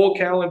for a full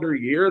calendar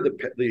year,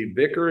 the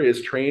vicar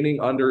is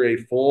training under a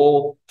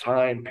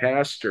full-time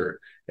pastor,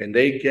 and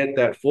they get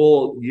that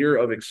full year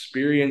of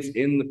experience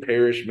in the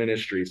parish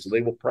ministry. So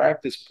they will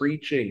practice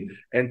preaching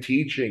and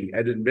teaching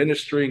and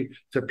administering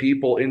to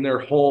people in their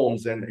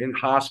homes and in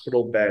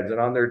hospital beds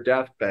and on their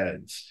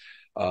deathbeds.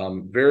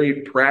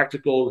 Very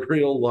practical,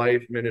 real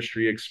life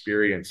ministry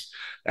experience.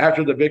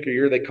 After the vicar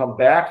year, they come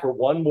back for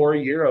 1 more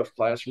year of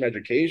classroom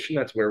education.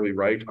 That's where we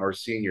write our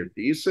senior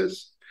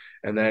thesis.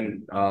 And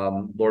then,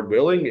 Lord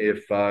willing,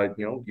 if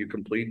you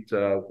complete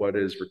what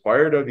is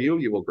required of you,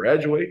 you will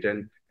graduate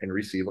and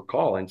receive a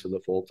call into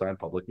the full-time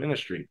public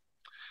ministry.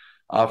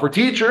 For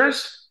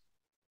teachers,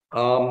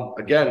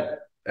 again,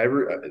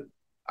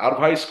 out of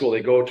high school,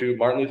 they go to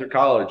Martin Luther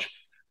College.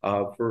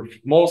 For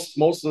most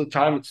of the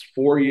time, it's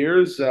 4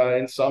 years,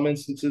 in some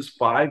instances,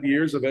 5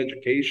 years of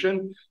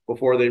education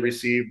before they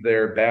receive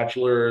their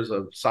bachelor's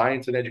of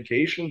science and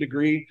education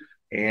degree.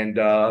 And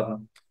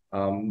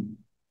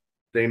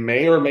they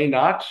may or may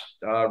not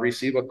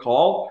receive a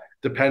call,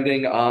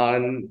 depending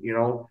on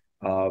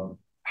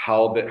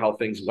how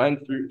things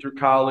went through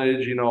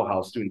college,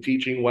 how student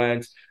teaching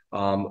went,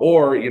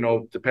 or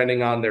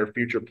depending on their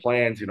future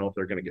plans, if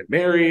they're going to get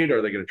married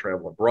or they're going to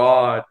travel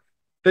abroad,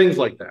 things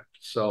like that.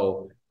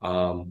 So,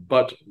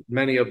 but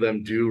many of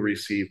them do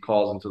receive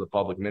calls into the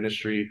public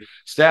ministry.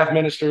 Staff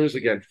ministers,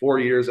 again, 4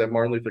 years at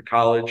Martin Luther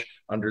College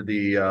under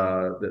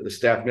the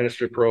staff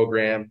minister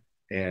program.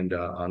 And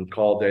on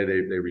call day,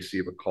 they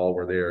receive a call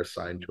where they are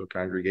assigned to a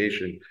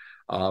congregation.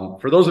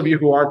 For those of you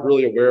who aren't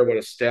really aware of what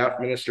a staff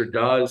minister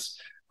does,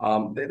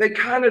 they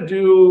kind of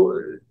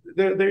do,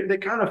 they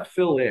kind of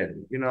fill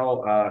in,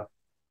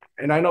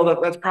 and I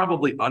know that's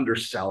probably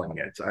underselling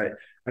it.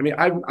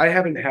 I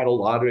haven't had a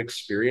lot of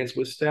experience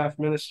with staff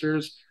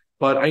ministers,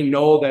 but I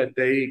know that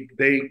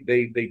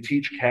they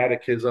teach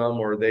catechism,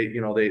 or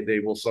they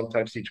will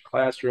sometimes teach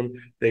classroom.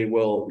 They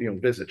will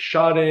visit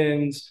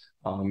shut-ins.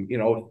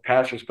 If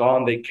pastor's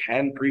gone, they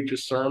can preach a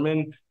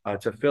sermon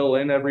to fill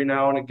in every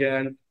now and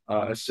again,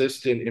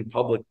 assist in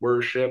public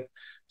worship.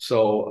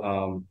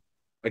 So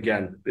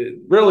again,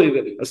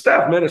 really, a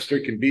staff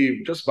minister can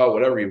be just about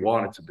whatever you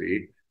want it to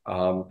be.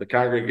 The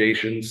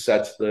congregation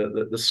sets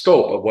the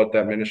scope of what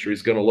that ministry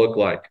is going to look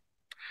like.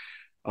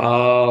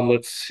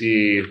 Let's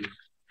see.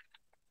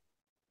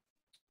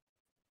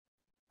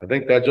 I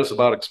think that just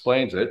about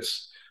explains it.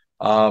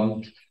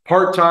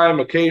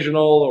 Part-time,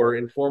 occasional, or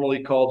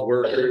informally called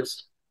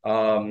workers.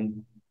 I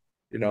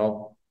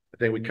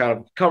think we kind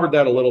of covered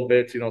that a little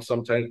bit.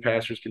 Sometimes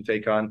pastors can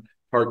take on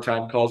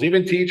part-time calls.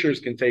 Even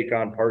teachers can take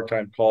on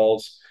part-time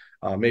calls,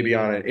 maybe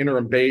on an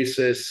interim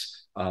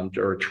basis,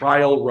 or a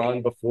trial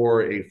run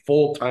before a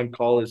full-time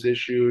call is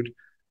issued.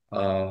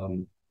 Or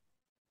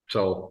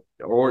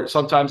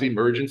sometimes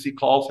emergency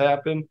calls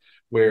happen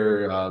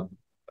where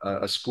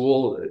a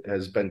school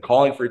has been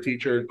calling for a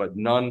teacher, but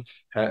none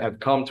have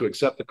come to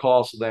accept the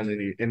call. So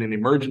then in an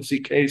emergency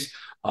case,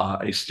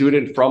 a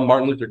student from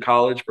Martin Luther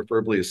College,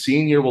 preferably a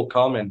senior, will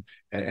come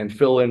and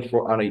fill in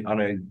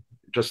on a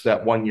just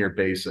that 1 year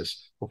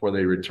basis before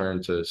they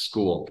return to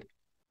school.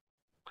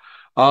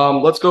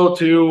 Let's go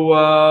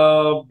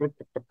to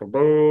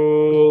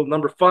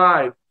number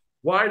 5.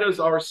 Why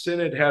does our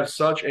synod have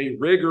such a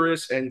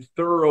rigorous and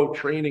thorough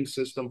training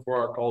system for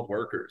our called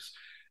workers?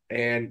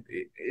 And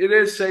it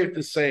is safe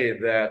to say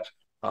that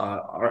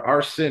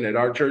our synod,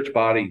 our church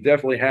body,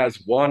 definitely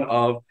has one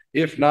of,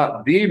 if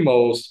not the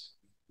most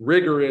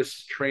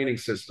rigorous training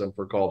system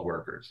for called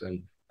workers.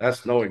 And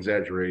that's no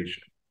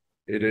exaggeration.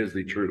 It is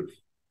the truth.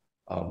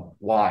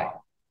 Why?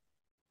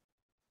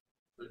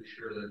 Pretty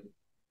sure that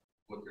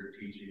what they're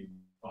teaching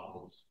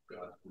follows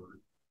God's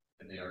word,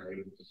 and they are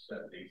able to set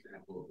the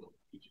example of what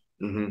they're teaching.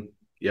 Mm-hmm.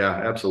 Yeah,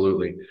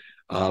 absolutely.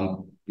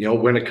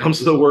 When it comes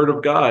to the word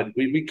of God,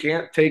 we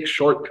can't take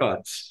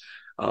shortcuts.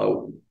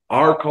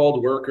 Our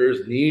called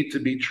workers need to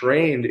be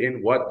trained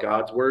in what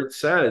God's word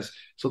says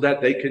so that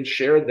they can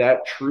share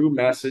that true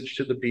message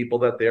to the people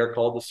that they are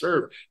called to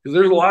serve. Because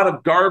there's a lot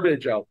of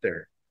garbage out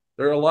there.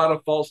 There are a lot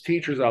of false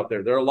teachers out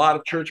there. There are a lot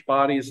of church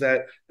bodies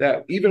that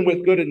even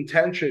with good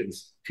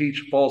intentions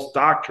teach false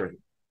doctrine.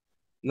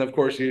 And of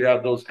course, you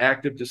have those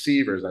active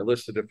deceivers. I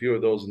listed a few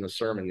of those in the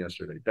sermon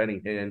yesterday.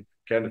 Benny Hinn,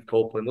 Kenneth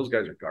Copeland, those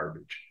guys are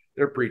garbage.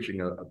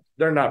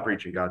 They're not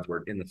preaching God's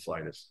word in the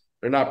slightest.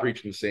 They're not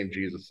preaching the same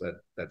Jesus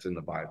that's in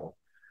the Bible.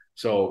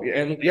 So,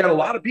 and yet a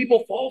lot of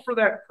people fall for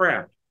that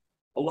crap.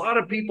 A lot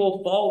of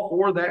people fall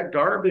for that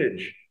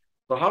garbage.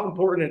 So how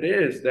important it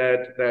is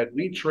that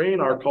we train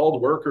our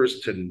called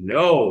workers to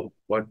know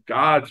what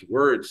God's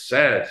word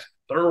says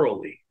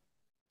thoroughly,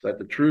 so that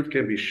the truth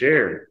can be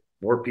shared,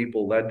 more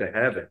people led to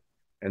heaven,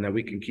 and that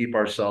we can keep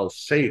ourselves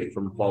safe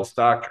from false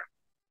doctrine.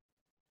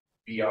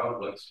 Beyond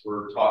what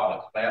we're taught in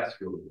the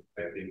classroom,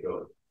 I think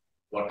of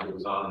what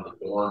goes on in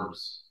the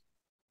dorms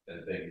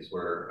and things,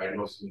 where I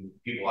know some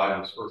people I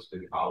was first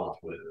in college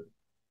with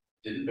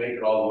didn't make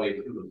it all the way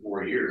through the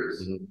 4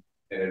 years. Mm-hmm.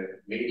 And it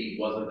maybe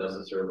wasn't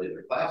necessarily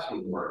their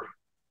classroom work,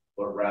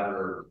 but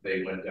rather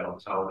they went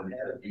downtown and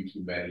had a few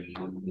too many,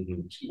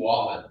 mm-hmm. too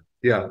often.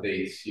 Yeah.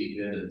 They sneaked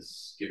in and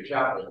skipped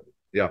chapel.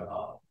 Yeah.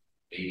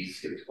 Maybe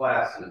skipped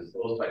classes,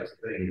 those types of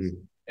things.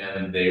 Mm-hmm.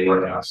 And they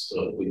were asked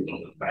to leave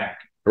them back.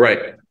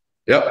 Right.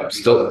 Yep.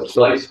 Still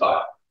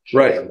lifestyle.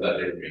 Right. That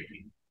they're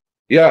making.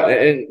 Yeah.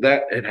 And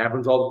that it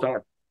happens all the time.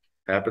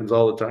 Happens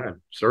all the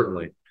time.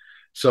 Certainly.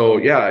 So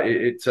yeah,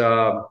 it's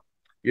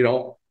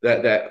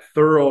that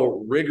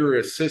thorough,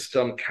 rigorous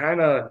system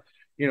kind of,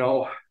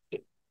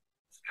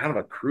 it's kind of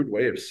a crude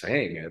way of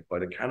saying it,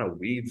 but it kind of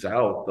weeds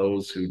out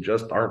those who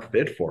just aren't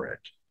fit for it.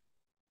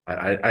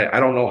 I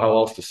don't know how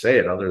else to say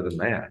it other than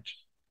that.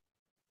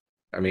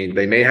 I mean,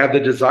 they may have the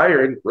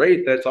desire, and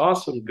great, that's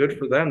awesome, good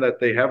for them that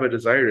they have a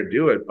desire to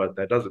do it, but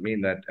that doesn't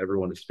mean that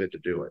everyone is fit to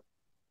do it.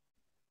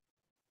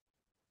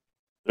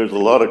 There's a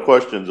lot of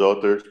questions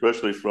out there,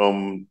 especially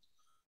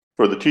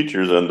for the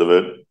teacher's end of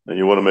it, and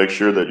you want to make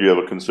sure that you have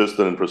a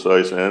consistent and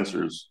precise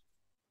answers.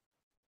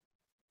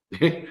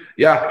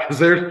 Yeah, because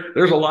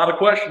there's a lot of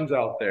questions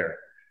out there,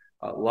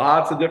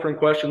 lots of different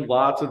questions,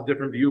 lots of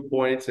different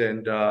viewpoints,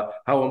 and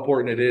how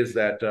important it is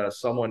that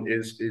someone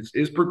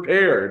is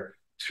prepared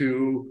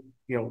to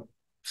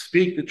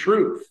speak the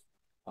truth.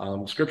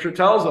 Scripture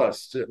tells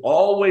us to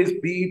always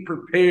be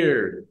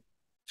prepared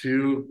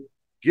to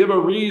give a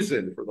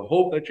reason for the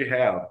hope that you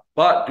have,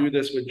 but do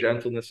this with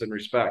gentleness and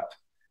respect.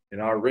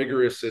 And our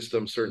rigorous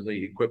system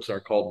certainly equips our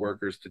called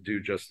workers to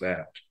do just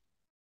that.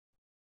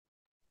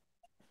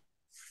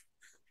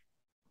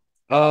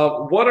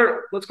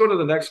 Let's go to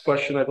the next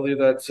question. I believe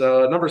that's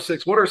number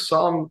 6. What are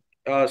some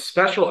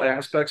special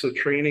aspects of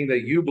training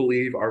that you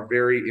believe are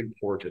very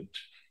important?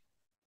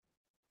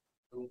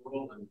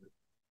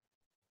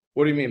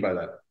 What do you mean by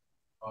that?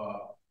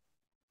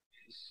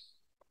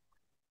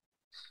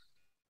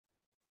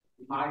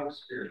 My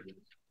experience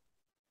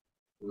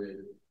with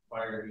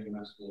fire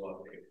EMS school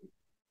update.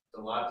 It's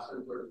a lot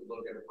simpler to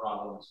look at a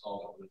problem and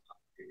solve it with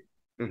complicated.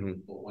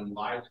 Mm-hmm. But when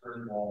lives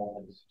are involved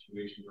and the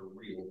situations are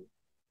real,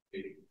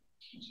 it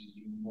teaches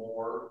you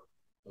more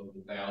of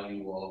the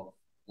value of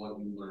what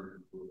you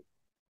learned.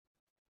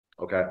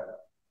 Okay.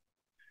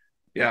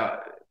 Yeah.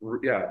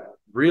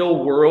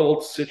 Real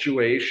world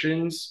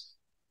situations,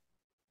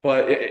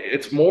 but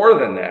it's more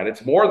than that.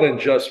 It's more than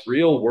just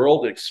real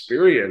world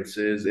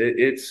experiences.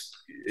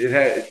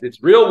 It's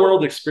real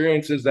world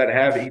experiences that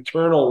have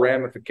eternal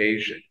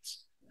ramifications.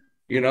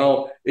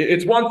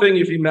 It's one thing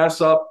if you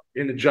mess up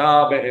in the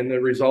job and the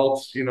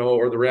results,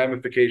 or the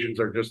ramifications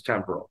are just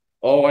temporal.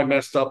 Oh, I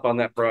messed up on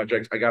that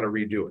project. I got to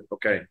redo it.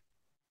 Okay.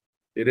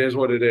 It is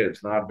what it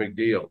is. Not a big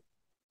deal.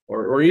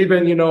 Or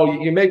even,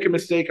 you make a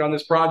mistake on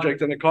this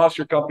project and it costs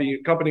your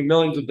company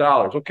millions of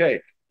dollars.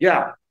 Okay.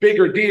 Yeah.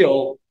 Bigger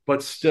deal,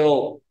 but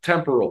still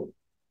temporal.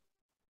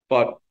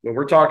 But when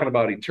we're talking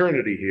about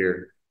eternity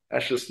here,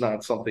 that's just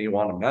not something you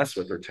want to mess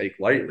with or take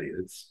lightly.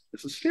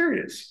 This is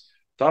serious.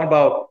 Talk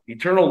about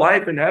eternal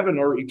life in heaven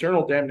or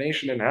eternal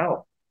damnation in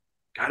hell.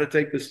 Got to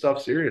take this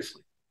stuff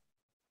seriously.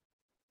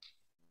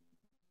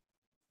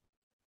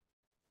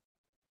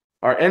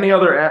 Are any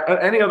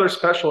other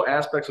special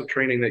aspects of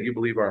training that you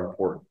believe are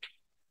important?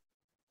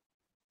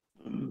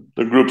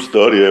 The group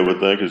study, I would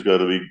think, has got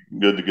to be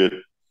good to get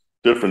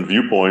different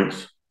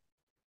viewpoints.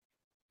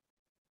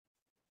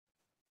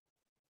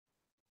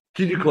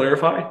 Can you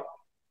clarify?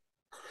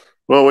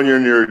 Well, when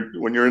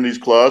you're in these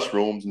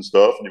classrooms and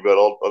stuff, and you've got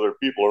all other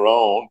people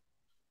around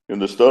in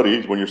the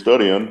studies when you're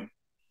studying,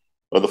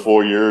 the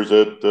 4 years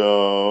at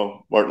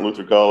Martin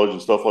Luther College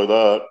and stuff like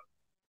that,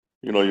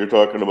 You know, you're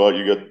talking about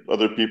you got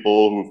other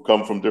people who've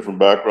come from different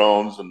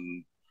backgrounds,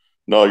 and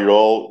now you're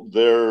all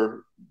there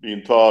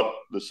being taught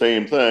the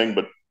same thing,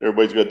 but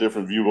everybody's got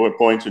different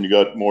viewpoints, and you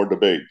got more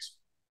debates.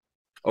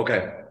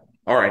 Okay.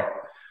 All right.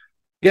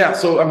 Yeah.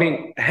 So, I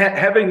mean,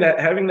 having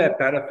that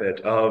benefit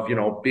of,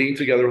 being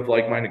together with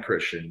like-minded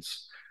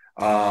Christians,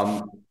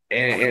 and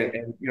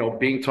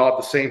being taught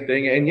the same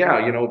thing. And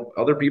yeah,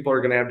 other people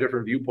are going to have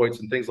different viewpoints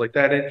and things like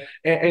that.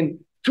 And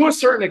to a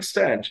certain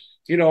extent,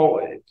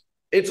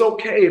 it's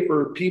okay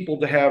for people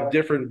to have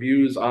different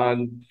views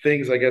on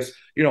things, I guess,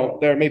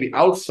 that are maybe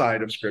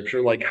outside of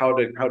scripture, like how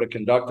to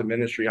conduct a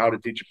ministry, how to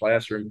teach a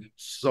classroom,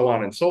 so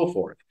on and so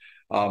forth.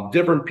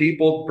 Different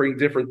people bring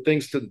different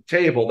things to the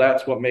table.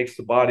 That's what makes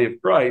the body of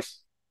Christ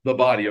the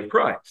body of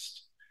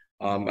Christ.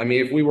 I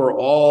mean, if we were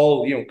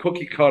all,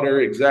 cookie cutter,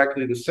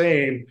 exactly the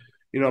same,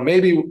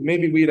 maybe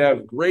we'd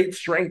have great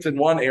strength in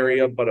one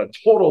area, but a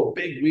total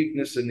big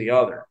weakness in the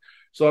other.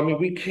 So, I mean,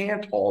 we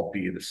can't all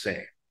be the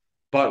same,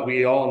 but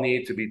we all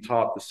need to be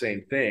taught the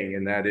same thing,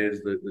 and that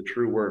is the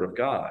true word of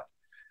God.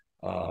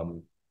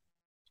 Um,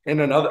 and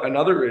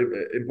another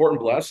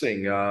important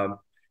blessing, our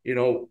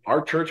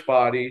church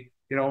body,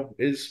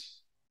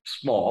 is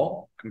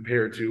small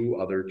compared to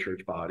other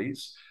church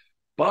bodies,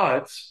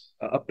 but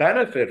a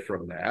benefit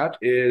from that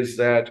is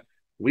that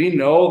we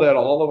know that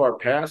all of our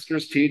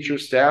pastors,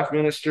 teachers, staff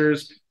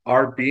ministers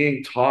are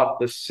being taught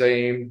the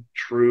same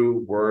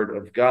true word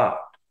of God.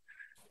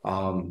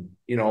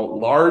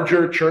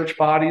 Larger church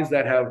bodies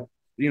that have,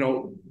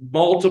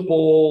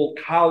 multiple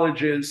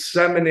colleges,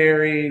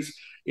 seminaries,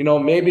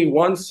 maybe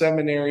one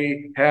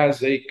seminary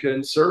has a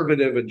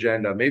conservative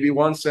agenda, maybe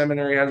one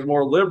seminary has a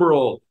more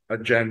liberal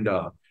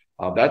agenda.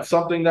 That's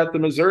something that the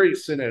Missouri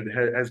Synod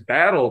has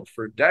battled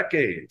for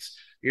decades,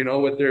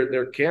 with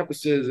their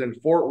campuses in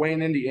Fort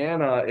Wayne,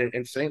 Indiana,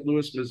 and St.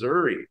 Louis,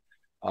 Missouri.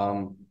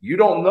 You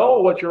don't know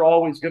what you're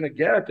always going to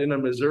get in a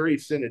Missouri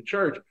Synod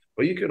church,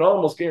 but you can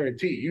almost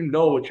guarantee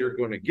what you're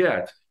going to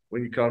get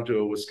when you come to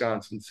a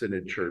Wisconsin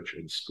Synod church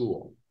and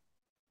school.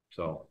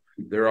 So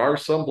there are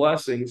some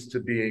blessings to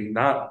being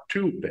not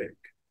too big.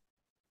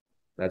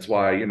 That's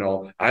why,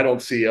 I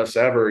don't see us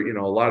ever,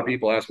 a lot of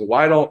people ask,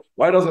 well,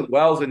 why doesn't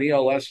Wells and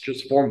ELS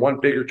just form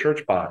one bigger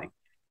church body?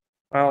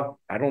 Well,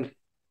 I don't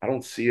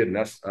see a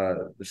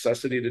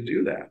necessity to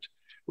do that.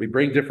 We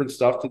bring different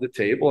stuff to the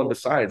table. And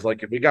besides,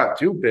 like if we got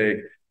too big,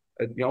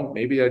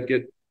 maybe I'd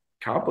get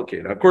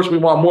complicated. Of course, we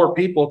want more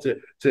people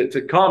to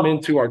come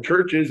into our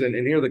churches and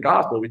hear the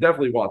gospel. We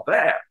definitely want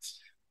that.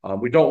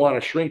 We don't want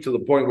to shrink to the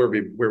point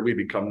where we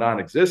become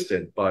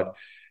non-existent. But,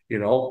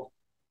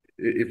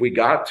 if we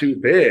got too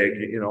big,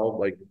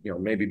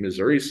 maybe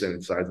Missouri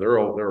Synod size,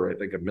 they're I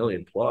think 1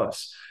 million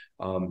plus.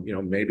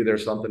 Maybe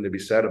there's something to be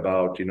said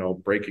about,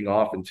 breaking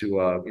off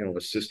into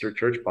a sister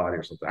church body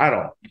or something. I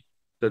don't know.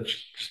 That's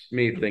just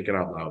me thinking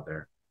out loud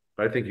there.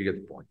 But I think you get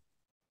the point.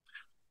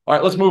 All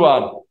right, let's move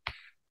on.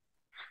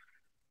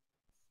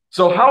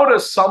 So how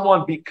does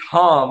someone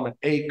become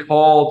a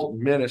called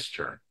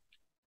minister?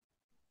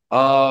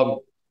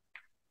 While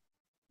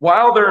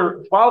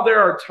there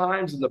are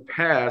times in the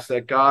past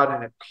that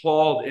God had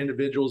called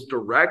individuals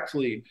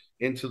directly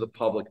into the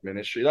public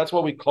ministry, that's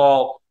what we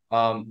call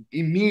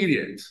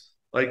immediate.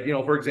 Like,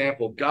 for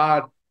example,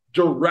 God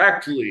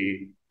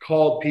directly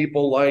called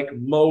people like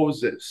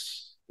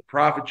Moses, the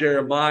prophet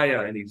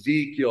Jeremiah, and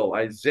Ezekiel,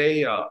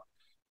 Isaiah,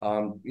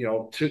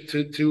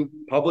 to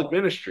public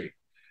ministry.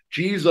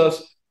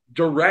 Jesus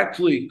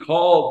directly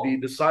called the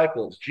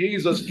disciples.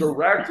 Jesus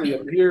directly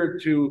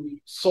appeared to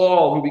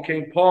Saul, who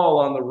became Paul,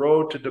 on the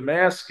road to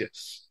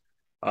Damascus.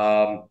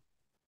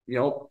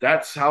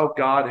 That's how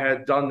God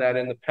had done that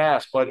in the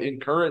past. But in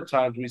current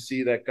times, we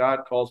see that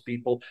God calls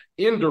people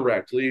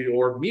indirectly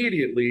or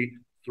immediately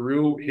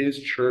through his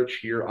church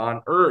here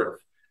on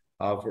earth.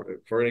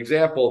 For an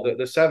example,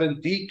 the 7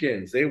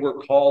 deacons, they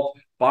were called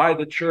by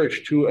the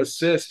church to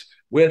assist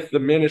with the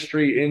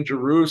ministry in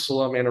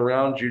Jerusalem and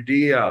around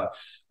Judea.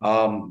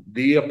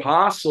 The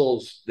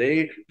apostles,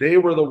 they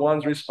were the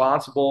ones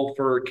responsible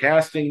for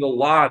casting the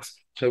lots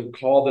to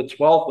call the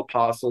 12th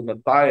apostle,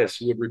 Matthias,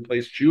 who would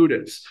replace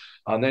Judas.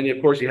 And then,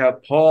 of course, you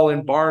have Paul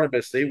and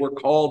Barnabas. They were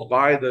called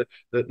by the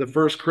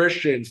first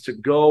Christians to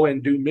go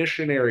and do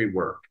missionary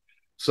work.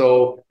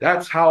 So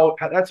that's how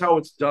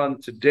it's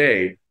done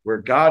today, where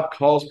God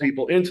calls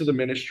people into the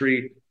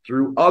ministry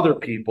through other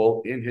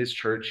people in his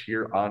church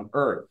here on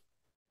earth.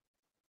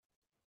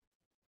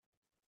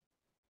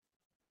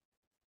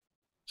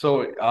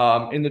 So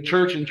in the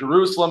church in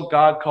Jerusalem,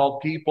 God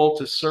called people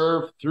to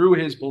serve through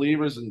his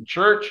believers in the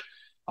church.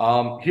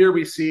 Here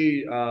we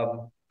see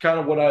kind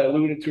of what I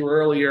alluded to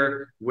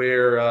earlier,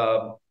 where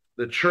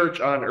the church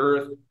on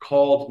earth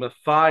called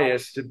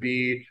Matthias to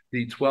be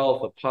the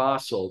 12th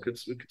apostle. Could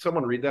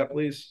someone read that,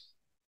 please?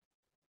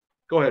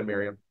 Go ahead,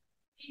 Miriam.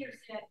 Peter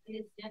said it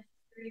is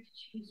necessary to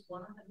choose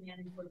one of the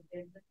men who have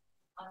been with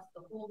us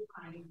the whole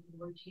time the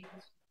Lord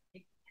Jesus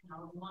was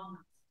out among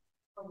us.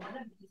 For one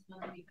of these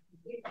must be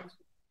witness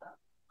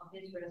of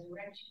his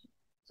resurrection.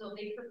 So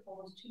they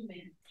proposed 2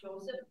 men,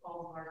 Joseph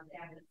called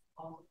Barsabbas,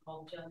 also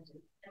called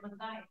Justus, and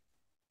Matthias.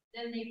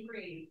 Then they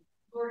prayed,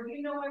 Lord,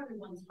 you know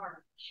everyone's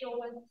heart.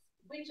 Show us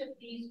which of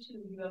these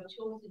two you have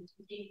chosen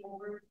to take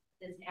over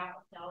this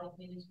apostolic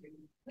ministry.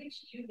 Which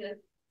Judas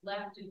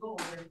left to go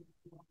over?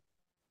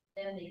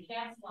 Then they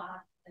cast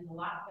lots, and the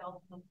lot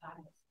fell to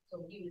Matthias.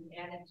 So he was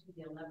added to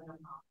the 11 apostles.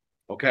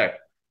 Okay,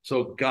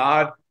 so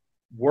God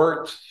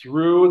worked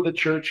through the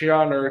church here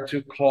on earth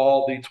to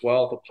call the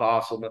 12th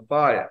apostle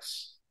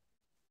Matthias.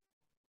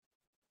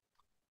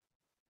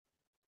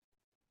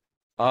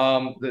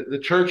 The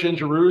church in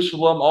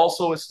Jerusalem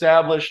also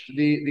established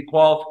the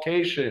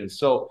qualifications.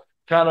 So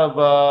kind of,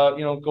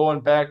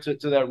 going back to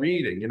that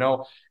reading,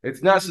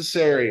 it's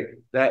necessary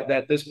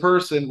that this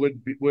person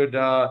would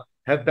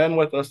have been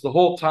with us the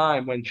whole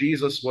time when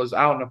Jesus was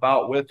out and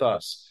about with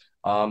us.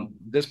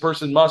 This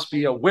person must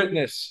be a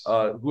witness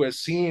who has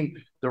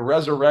seen the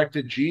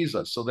resurrected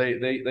Jesus. So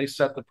they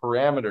set the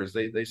parameters,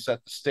 they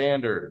set the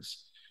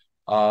standards.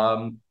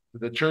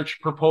 The church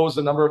proposed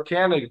a number of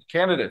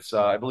candidates.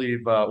 I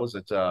believe was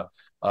it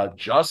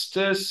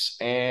Justus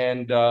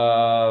and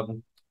or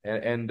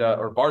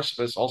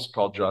Barsabas, also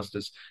called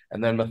Justus,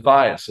 and then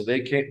Matthias. So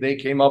they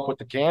came up with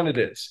the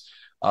candidates.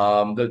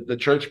 The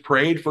church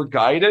prayed for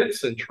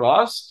guidance and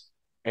trust,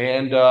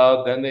 and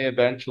then they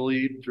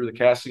eventually, through the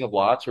casting of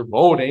lots or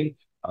voting,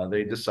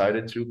 they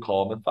decided to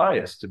call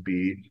Matthias to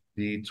be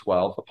the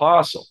 12th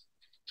apostle.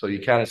 So you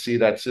kind of see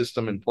that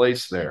system in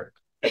place there.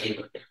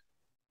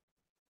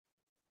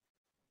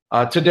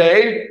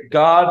 Today,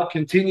 God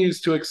continues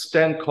to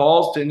extend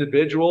calls to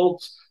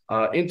individuals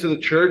into the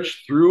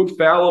church through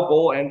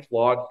fallible and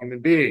flawed human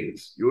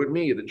beings. You and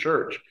me, the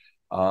church.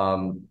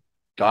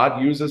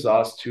 God uses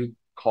us to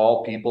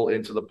call people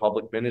into the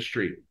public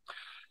ministry.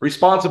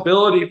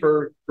 Responsibility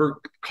for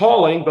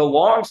calling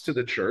belongs to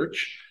the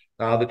church.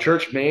 The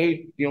church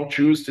may,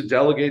 choose to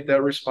delegate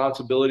that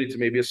responsibility to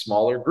maybe a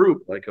smaller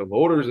group, like a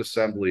voters'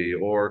 assembly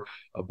or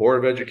a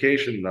board of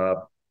education.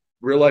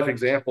 Real life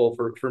example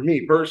for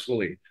me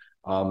personally.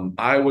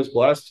 I was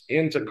blessed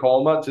in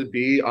Tacoma to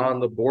be on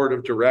the board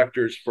of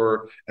directors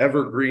for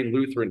Evergreen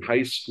Lutheran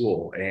High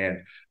School.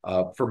 And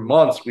for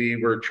months,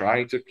 we were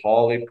trying to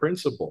call a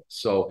principal.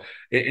 So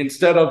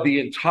instead of the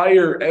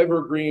entire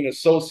Evergreen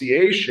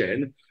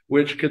Association,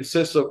 which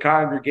consists of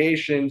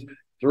congregations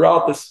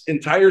throughout the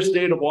entire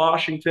state of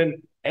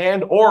Washington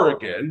and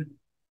Oregon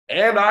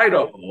and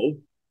Idaho,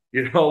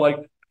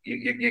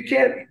 you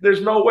can't,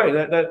 there's no way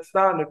that's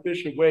not an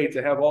efficient way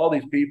to have all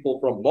these people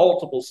from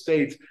multiple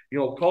states,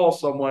 call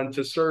someone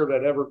to serve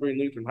at Evergreen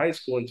Lutheran High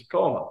School in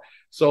Tacoma.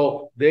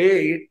 So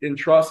they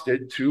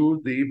entrusted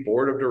to the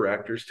board of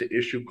directors to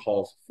issue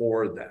calls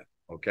for them.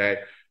 Okay.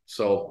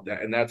 So,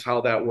 and that's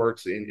how that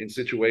works in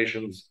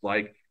situations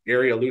like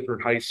area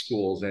Lutheran high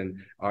schools and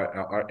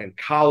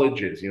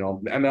colleges,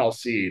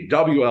 MLC,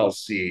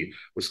 WLC,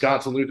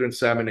 Wisconsin Lutheran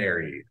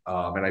Seminary,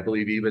 and I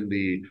believe even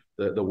the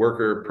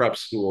worker prep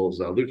schools,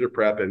 Luther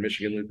Prep and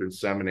Michigan Lutheran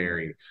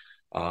Seminary,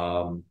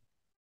 and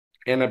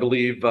I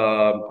believe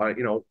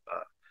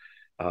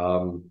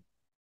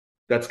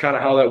that's kind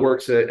of how that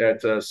works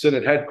at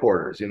Synod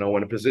headquarters.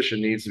 When a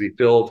position needs to be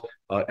filled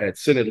at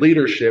Synod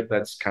leadership,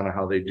 that's kind of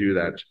how they do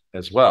that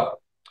as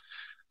well.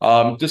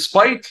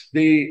 Despite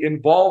the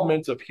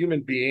involvement of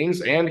human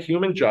beings and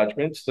human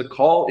judgments, the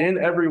call in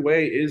every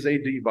way is a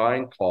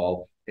divine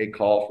call, a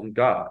call from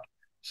God.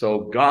 So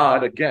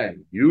God,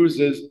 again,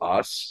 uses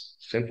us,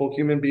 sinful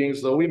human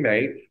beings though we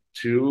may,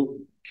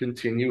 to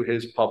continue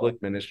his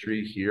public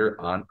ministry here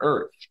on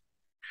earth.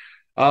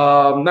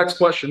 Next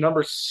question,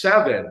 number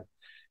 7.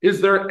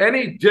 Is there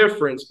any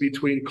difference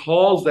between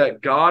calls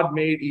that God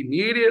made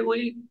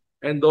immediately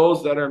and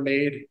those that are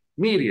made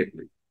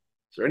immediately?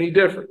 Is there any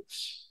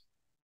difference?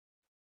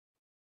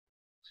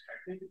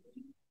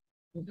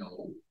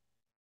 No,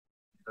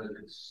 because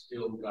it's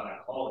still God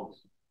calling.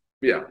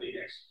 Yeah. The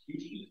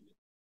execution is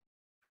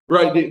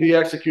right. The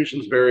execution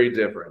is very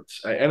different.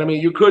 And I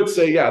mean, you could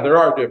say, yeah, there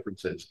are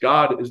differences.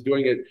 God is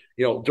doing it,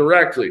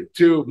 directly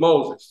to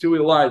Moses, to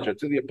Elijah,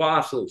 to the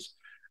apostles.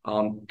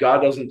 God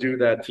doesn't do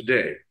that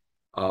today.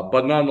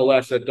 But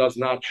nonetheless, that does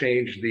not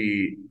change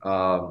the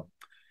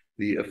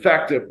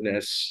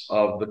effectiveness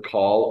of the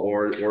call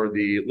or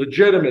the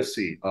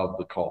legitimacy of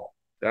the call.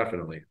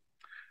 Definitely.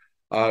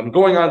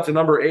 Going on to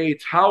number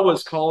 8, how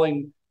was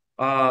calling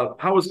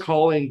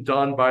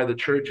done by the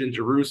church in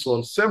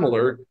Jerusalem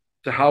similar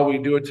to how we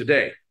do it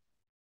today?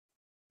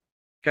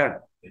 Okay.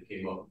 They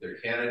came up with their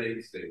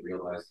candidates, they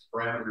realized the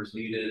parameters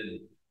needed,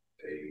 and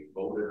they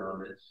voted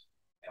on it,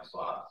 cast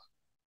lots.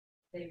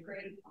 They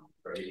prayed.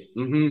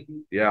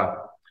 Yeah.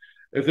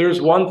 If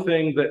there's one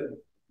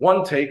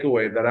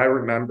takeaway that I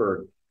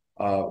remember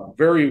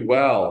very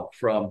well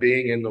from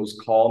being in those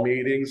call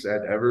meetings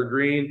at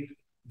Evergreen,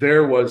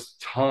 there was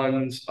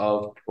tons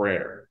of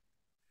prayer.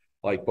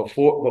 Like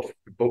before,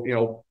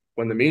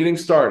 when the meeting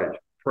started,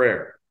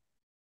 prayer.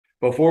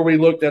 Before we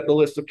looked at the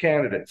list of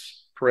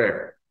candidates,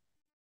 prayer.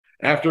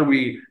 After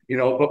we,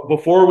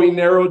 before we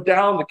narrowed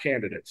down the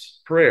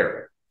candidates,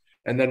 prayer.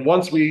 And then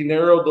once we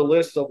narrowed the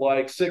list of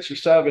like 6 or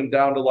 7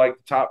 down to like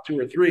the top 2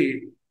 or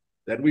 3,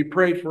 then we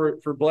prayed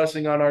for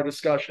blessing on our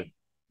discussion.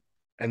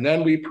 And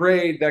then we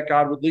prayed that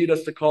God would lead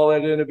us to call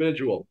that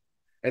individual.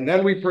 And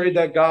then we prayed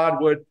that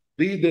God would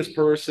lead this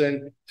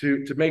person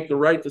to make the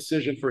right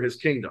decision for his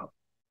kingdom.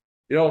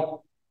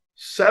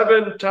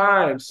 7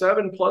 times,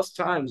 7+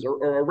 times, or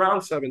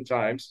around 7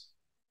 times.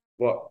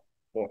 What?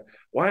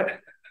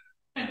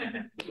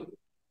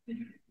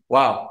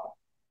 Wow.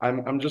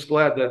 I'm just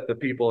glad that the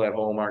people at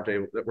home weren't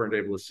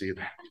able to see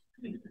that.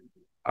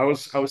 I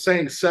was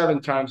saying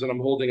 7 times and I'm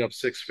holding up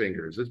 6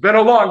 fingers. It's been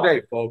a long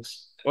day,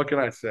 folks. What can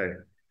I say?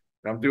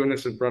 I'm doing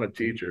this in front of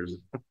teachers.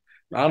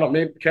 I don't know.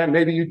 Maybe Ken,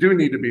 maybe you do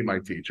need to be my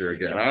teacher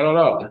again. I don't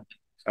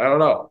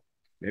know.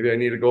 Maybe I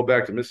need to go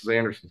back to Mrs.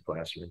 Anderson's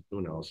classroom.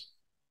 Who knows?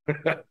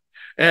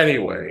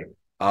 Anyway,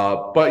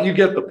 but you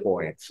get the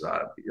point.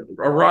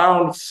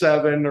 Around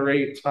 7 or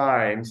 8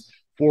 times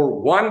for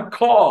one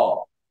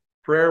call,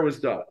 prayer was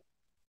done.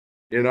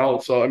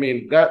 So I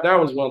mean that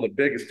was one of the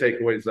biggest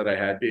takeaways that I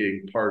had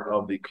being part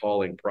of the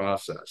calling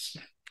process.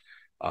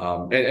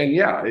 And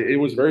yeah, it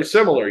was very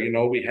similar.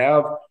 We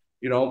have,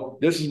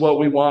 this is what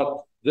we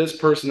want. This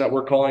person that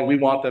we're calling, we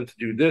want them to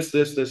do this,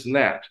 and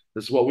that.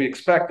 This is what we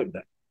expect of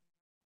them.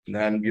 And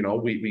then,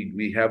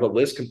 we have a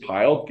list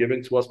compiled,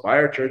 given to us by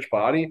our church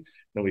body,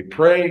 and we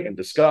pray and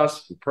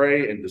discuss, and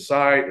pray and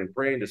decide, and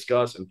pray and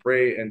discuss, and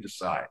pray and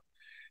decide.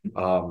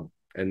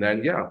 And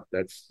then, yeah,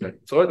 that's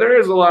so there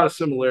is a lot of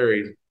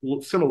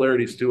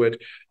similarities to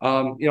it.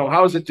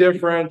 How is it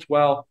different?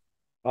 Well,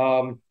 we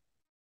don't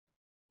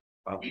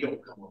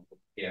come up with,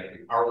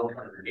 our own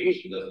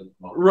congregation doesn't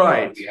come up with,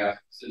 right. We ask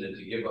the synod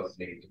to give us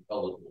names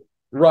eligible.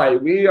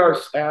 Right. We are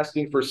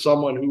asking for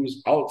someone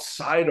who's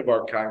outside of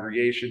our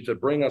congregation to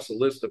bring us a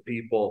list of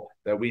people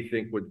that we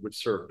think would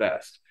serve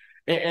best.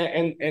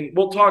 And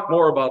we'll talk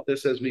more about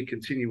this as we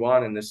continue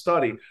on in this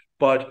study.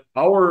 But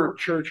our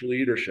church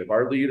leadership,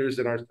 our leaders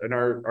in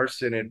our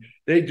synod,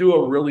 they do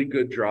a really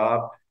good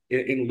job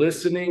in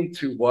listening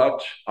to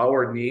what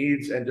our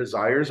needs and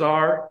desires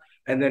are,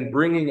 and then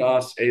bringing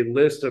us a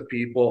list of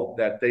people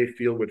that they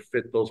feel would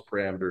fit those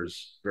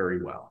parameters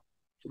very well.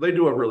 So they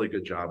do a really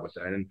good job with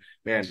that. And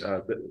man,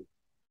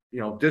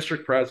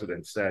 district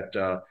presidents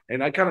that,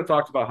 and I kind of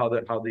talked about how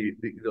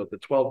the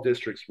 12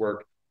 districts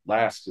work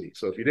last week.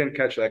 So if you didn't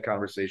catch that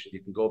conversation,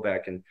 you can go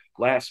back in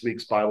last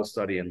week's Bible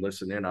study and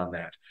listen in on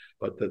that.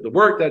 But the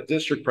work that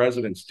district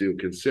presidents do,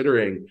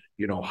 considering,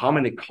 how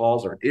many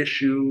calls are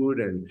issued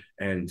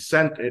and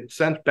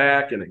sent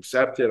back and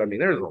accepted. I mean,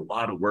 there's a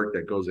lot of work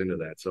that goes into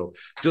that. So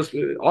just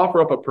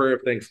offer up a prayer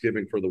of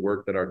thanksgiving for the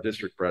work that our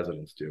district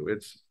presidents do.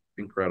 It's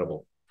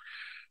incredible.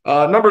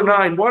 Number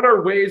 9, what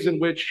are ways in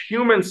which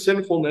human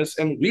sinfulness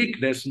and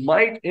weakness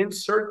might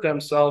insert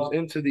themselves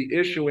into the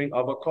issuing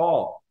of a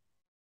call?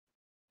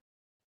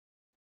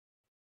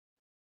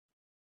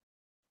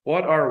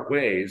 What are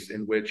ways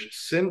in which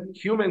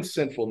human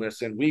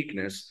sinfulness and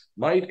weakness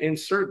might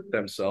insert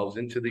themselves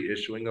into the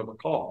issuing of a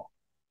call?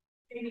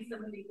 Maybe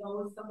somebody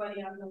knows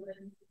somebody on the list,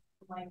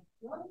 like,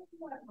 what?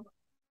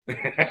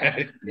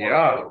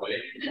 Yeah.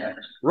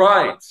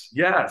 Right.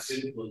 Yes.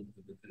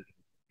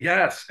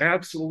 Yes,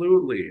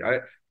 absolutely.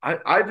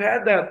 I've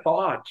had that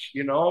thought,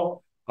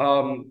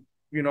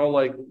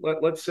 like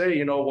let's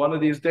say, one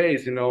of these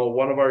days,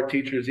 one of our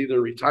teachers either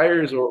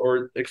retires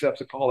or accepts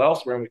a call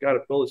elsewhere and we got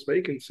to fill this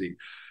vacancy.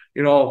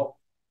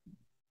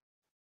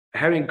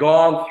 Having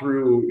gone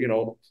through,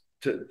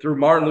 through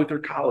Martin Luther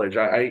College,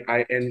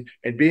 and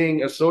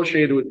being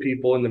associated with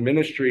people in the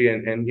ministry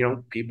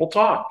and people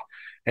talk.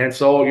 And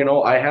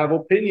so, I have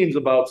opinions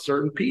about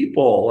certain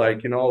people,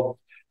 like,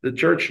 the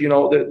church,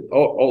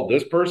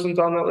 this person's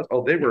on that list.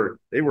 Oh, they were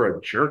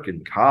a jerk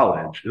in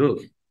college. Ugh.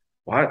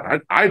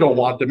 Well, I don't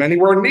want them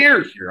anywhere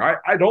near here.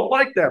 I don't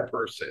like that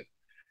person.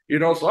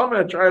 So I'm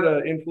going to try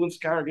to influence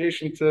the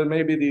congregation to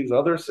maybe these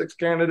other 6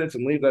 candidates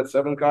and leave that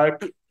 7th guy.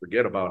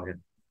 Forget about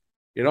him.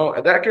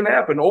 That can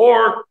happen.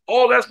 Or,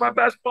 oh, that's my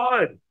best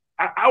bud.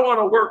 I want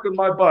to work with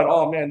my bud.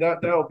 Oh man,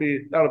 that'll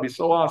be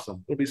so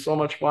awesome. It'll be so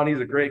much fun. He's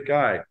a great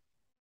guy.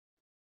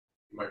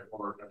 My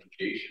former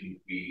congregation,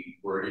 we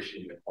were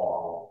issuing a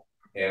call,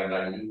 and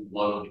I knew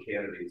one of the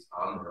candidates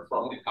on there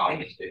from the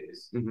college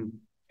days, and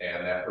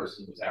that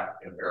person was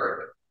African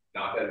American.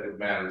 Not that it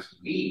matters to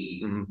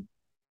me,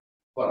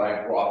 but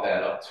I brought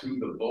that up to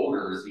the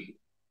voters,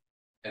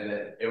 and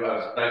it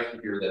was nice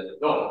to hear that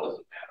no, it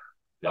doesn't matter.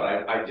 But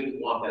I didn't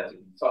want that to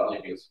suddenly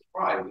be a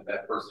surprise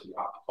that person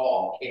got the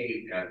call,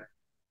 came, and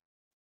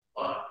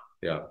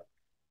yeah,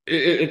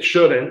 it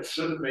shouldn't.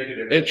 Shouldn't make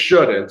it. It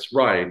shouldn't,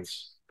 right?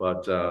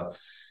 But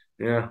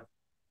yeah.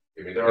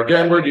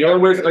 Again, we're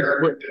dealing with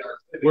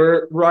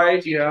we're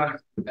right, yeah.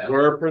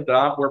 We're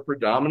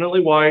predominantly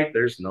white.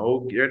 There's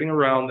no getting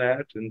around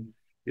that, and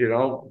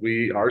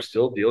we are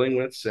still dealing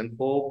with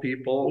sinful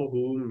people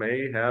who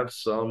may have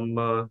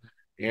some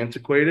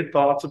antiquated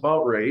thoughts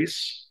about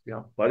race.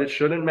 But it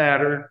shouldn't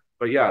matter.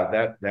 But yeah,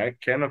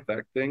 that can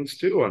affect things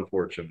too,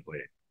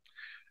 unfortunately.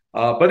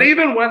 But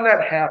even when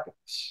that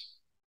happens,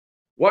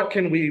 what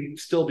can we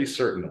still be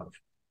certain of?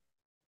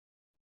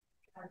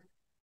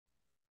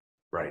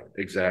 Right,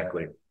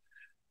 exactly.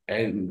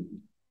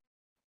 And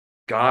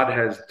God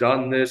has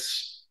done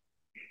this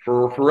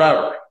for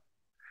forever.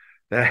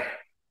 that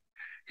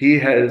he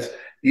has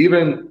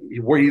even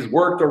where he's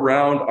worked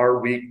around our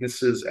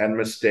weaknesses and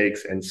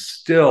mistakes, and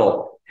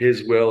still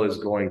his will is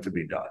going to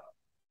be done.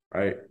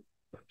 Right?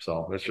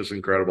 So it's just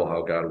incredible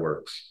how God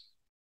works.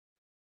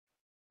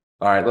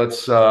 All right,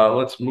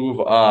 let's move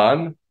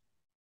on.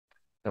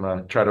 I'm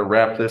gonna try to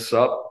wrap this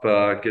up,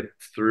 get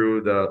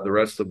through the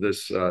rest of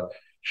this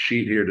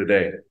sheet here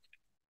today.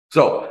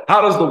 So,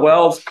 how does the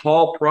WELS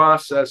call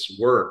process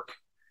work?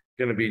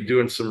 Going to be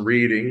doing some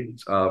reading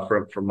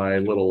from my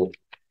little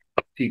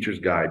teacher's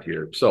guide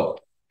here. So,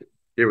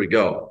 here we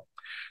go.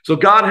 So,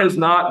 God has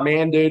not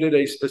mandated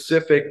a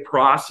specific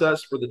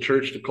process for the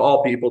church to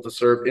call people to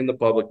serve in the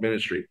public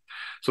ministry.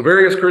 So,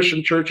 various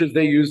Christian churches,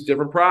 they use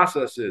different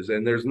processes,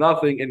 and there's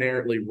nothing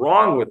inherently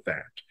wrong with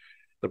that.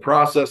 The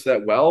process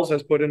that WELS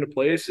has put into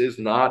place is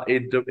not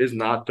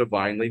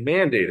divinely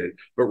mandated,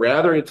 but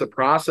rather it's a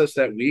process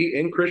that we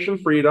in Christian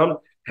Freedom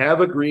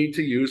have agreed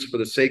to use for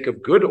the sake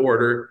of good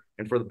order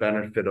and for the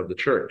benefit of the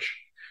church.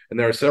 And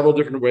there are several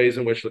different ways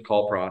in which the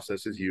call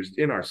process is used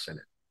in our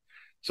synod.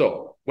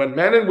 So when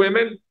men and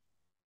women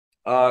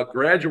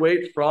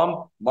graduate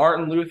from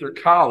Martin Luther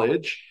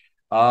College,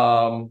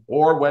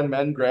 or when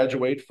men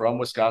graduate from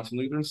Wisconsin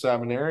Lutheran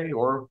Seminary,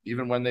 or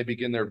even when they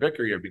begin their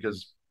vicar year,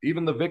 because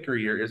even the vicar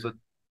year is a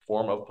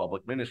form of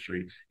public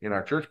ministry in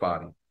our church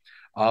body.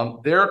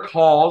 Their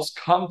calls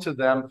come to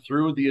them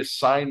through the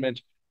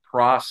assignment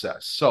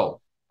process.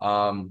 So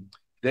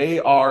they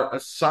are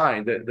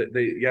assigned.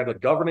 You have a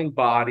governing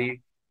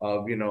body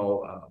of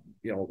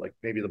like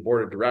maybe the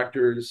board of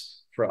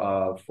directors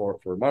for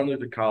Martin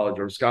Luther College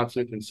or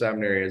Wisconsin Lutheran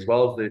Seminary, as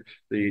well as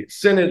the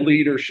synod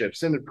leadership,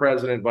 synod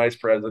president, vice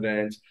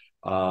president,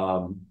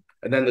 and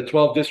then the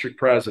 12 district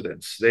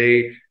presidents.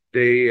 They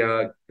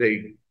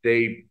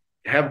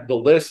have the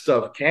list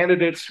of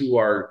candidates who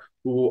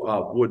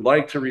would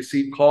like to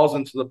receive calls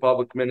into the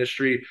public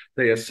ministry.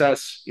 They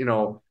assess,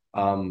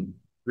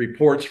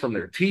 reports from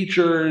their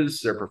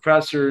teachers, their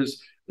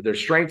professors, their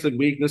strengths and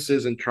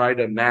weaknesses, and try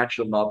to match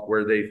them up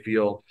where they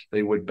feel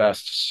they would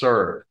best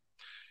serve.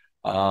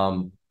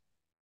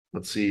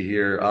 Let's see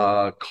here.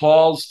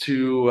 Calls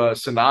to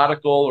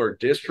synodical or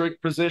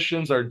district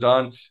positions are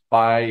done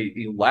by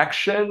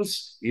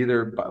elections,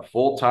 either by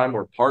full-time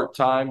or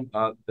part-time.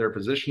 Their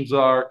positions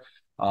are.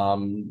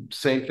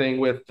 Same thing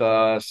with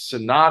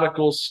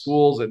synodical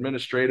schools,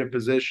 administrative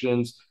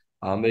positions.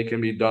 They can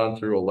be done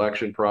through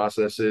election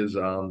processes,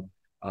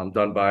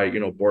 done by,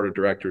 board of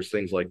directors,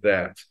 things like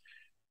that.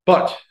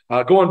 But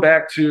going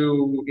back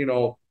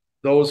to,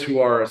 those who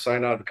are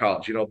assigned out of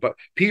college, but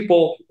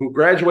people who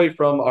graduate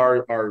from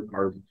our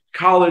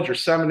college or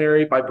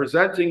seminary, by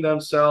presenting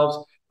themselves,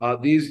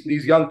 these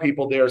young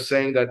people, they are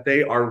saying that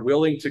they are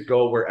willing to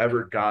go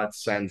wherever God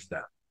sends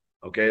them.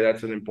 Okay,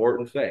 that's an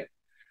important thing.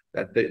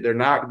 That they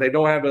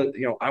don't have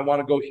I want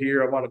to go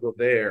here, I want to go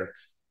there.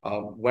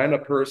 When a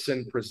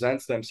person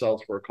presents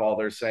themselves for a call,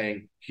 they're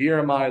saying, "Here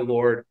am I,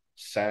 Lord,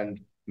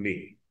 send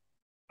me.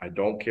 I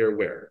don't care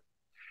where."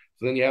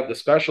 So then you have the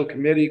special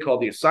committee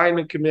called the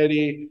Assignment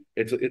Committee.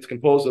 It's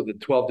composed of the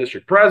 12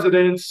 district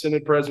presidents,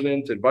 synod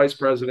presidents, and vice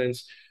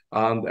presidents,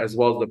 as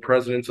well as the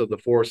presidents of the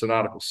 4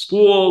 synodical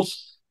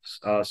schools,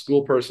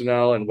 school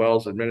personnel, and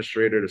WELS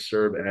administrator to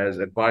serve as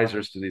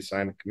advisors to the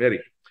Assignment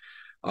Committee.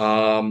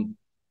 Sorry,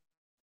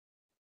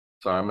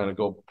 I'm going to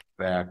go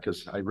back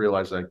because I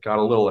realized I got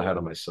a little ahead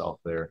of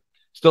myself there.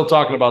 Still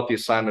talking about the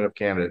assignment of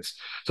candidates.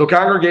 So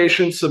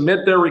congregations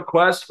submit their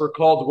requests for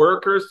called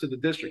workers to the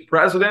district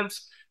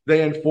presidents.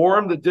 They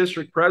inform the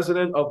district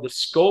president of the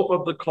scope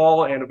of the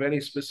call and of any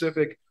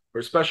specific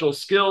or special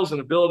skills and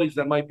abilities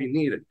that might be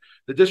needed.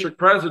 The district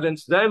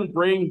presidents then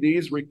bring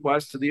these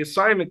requests to the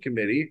assignment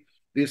committee.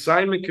 The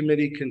assignment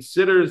committee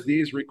considers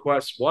these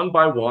requests one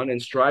by one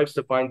and strives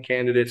to find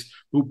candidates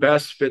who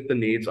best fit the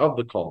needs of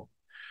the call.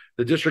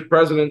 The district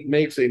president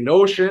makes a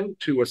motion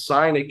to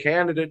assign a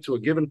candidate to a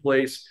given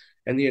place,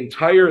 and the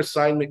entire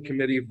assignment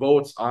committee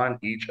votes on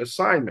each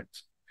assignment.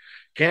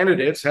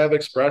 Candidates have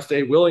expressed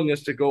a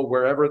willingness to go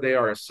wherever they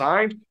are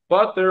assigned,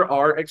 but there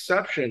are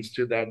exceptions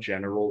to that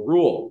general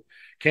rule.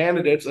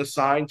 Candidates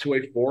assigned to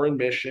a foreign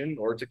mission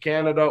or to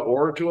Canada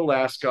or to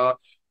Alaska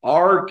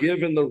are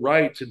given the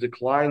right to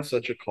decline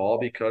such a call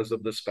because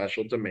of the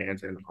special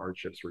demands and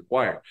hardships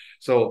required.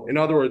 So, in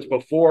other words,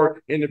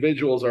 before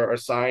individuals are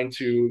assigned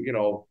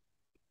to,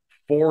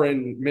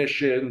 foreign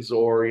missions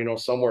or,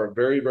 somewhere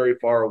very, very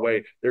far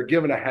away, they're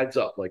given a heads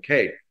up like,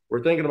 hey,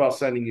 we're thinking about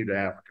sending you to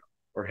Africa.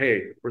 Or,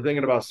 hey, we're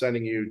thinking about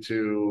sending you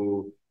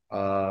to,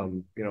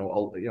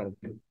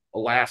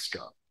 Alaska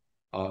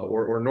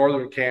or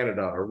Northern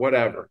Canada or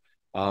whatever.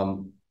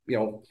 Can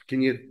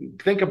you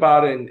think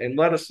about it and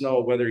let us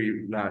know whether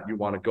you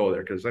want to go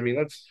there? Because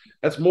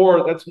that's more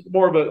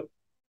of a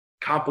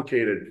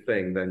complicated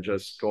thing than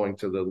just going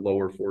to the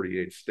lower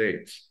 48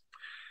 states.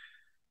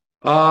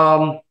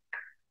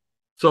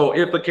 So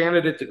if the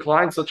candidate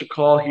declines such a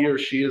call, he or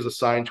she is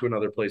assigned to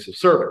another place of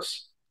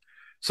service.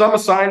 Some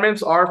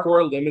assignments are for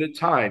a limited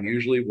time,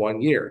 usually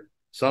 1 year.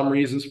 Some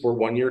reasons for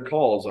 1 year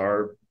calls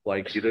are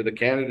like either the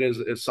candidate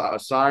is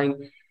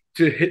assigned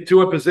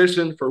to a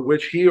position for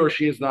which he or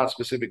she is not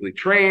specifically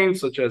trained,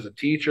 such as a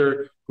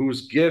teacher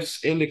whose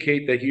gifts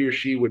indicate that he or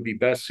she would be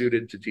best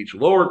suited to teach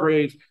lower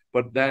grades,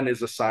 but then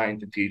is assigned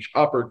to teach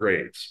upper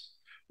grades.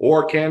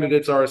 Or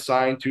candidates are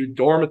assigned to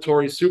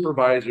dormitory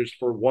supervisors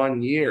for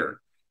 1 year,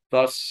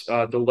 thus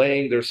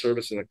delaying their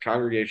service in a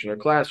congregation or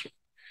classroom.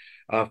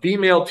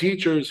 Female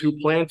teachers who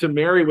plan to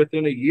marry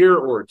within a year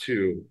or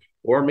two,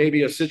 or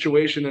maybe a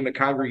situation in the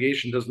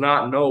congregation does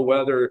not know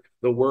whether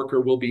the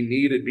worker will be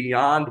needed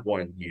beyond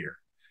 1 year.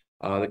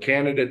 The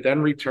candidate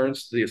then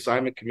returns to the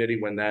assignment committee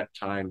when that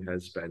time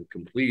has been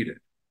completed.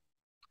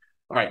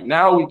 All right,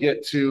 now we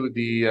get to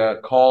the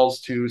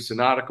calls to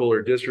synodical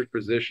or district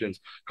positions.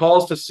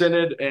 Calls to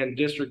synod and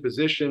district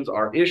positions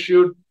are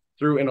issued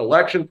through an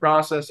election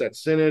process at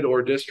synod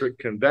or district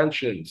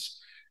conventions.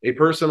 A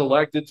person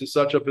elected to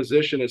such a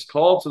position is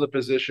called to the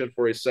position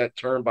for a set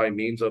term by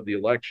means of the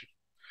election.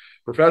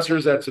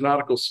 Professors at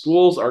synodical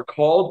schools are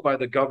called by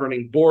the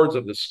governing boards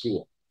of the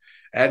school.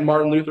 At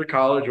Martin Luther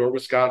College or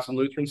Wisconsin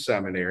Lutheran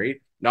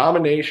Seminary,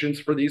 nominations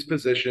for these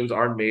positions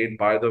are made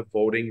by the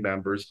voting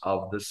members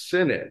of the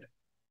synod.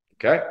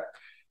 Okay.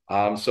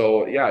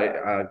 So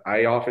yeah,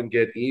 I often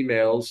get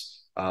emails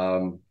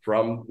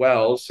from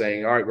Wells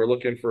saying, all right, we're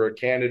looking for a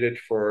candidate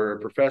for a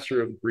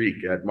professor of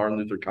Greek at Martin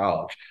Luther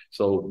College.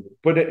 So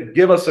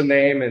give us a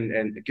name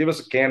and give us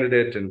a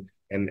candidate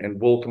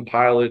and we'll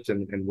compile it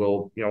and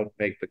we'll,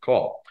 make the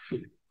call.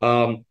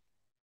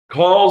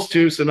 Calls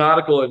to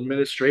synodical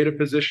administrative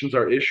positions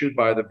are issued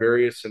by the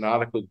various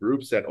synodical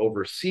groups that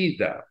oversee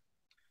them,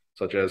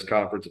 such as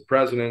Conference of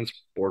Presidents,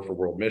 Board for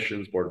World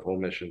Missions, Board of Home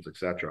Missions,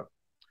 etc.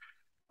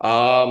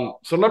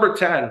 So number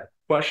 10,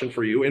 question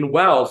for you. In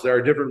Wells, there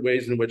are different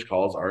ways in which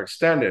calls are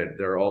extended.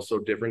 There are also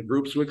different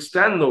groups who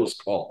extend those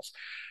calls.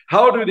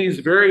 How do these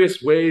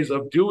various ways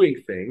of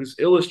doing things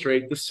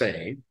illustrate the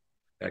saying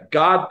that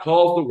God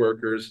calls the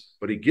workers,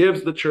 but he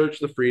gives the church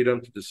the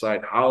freedom to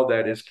decide how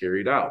that is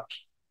carried out?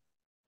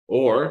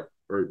 Or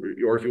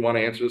if you want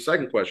to answer the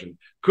second question,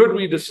 could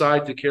we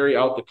decide to carry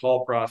out the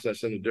call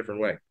process in a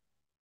different way? I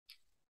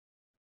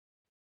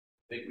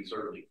think we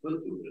certainly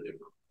could do it a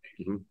different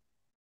way. Mm-hmm.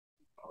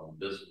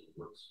 This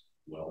works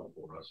well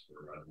for us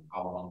for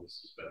how long this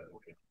has been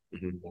working.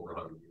 Over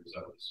 100 years, I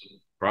would assume.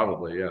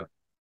 Probably, yeah.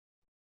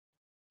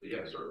 But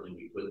yeah, certainly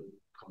we could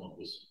come up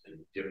with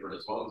something different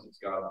as long as it's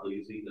God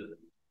pleasing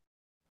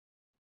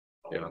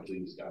and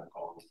please God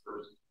call this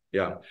person.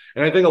 Yeah,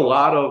 and I think a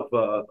lot of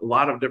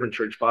different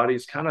church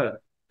bodies kind of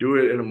do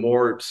it in a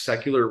more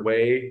secular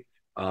way,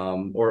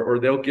 or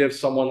they'll give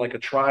someone like a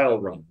trial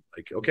run.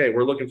 Like, okay,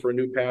 we're looking for a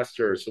new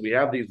pastor, so we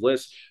have these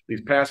lists.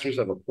 These pastors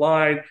have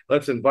applied.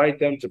 Let's invite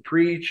them to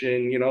preach,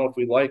 and if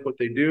we like what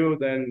they do,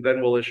 then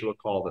we'll issue a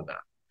call to them.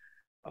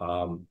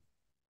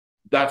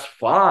 That's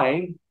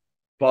fine.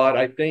 But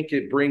I think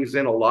it brings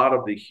in a lot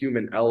of the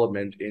human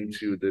element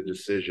into the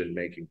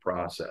decision-making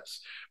process,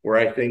 where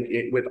I think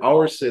with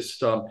our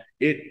system,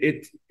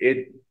 you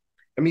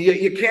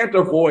can't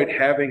avoid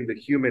having the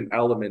human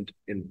element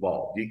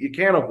involved. You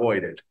can't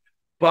avoid it.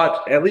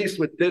 But at least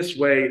with this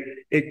way,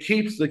 it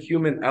keeps the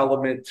human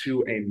element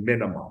to a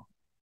minimum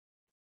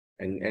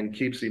and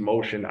keeps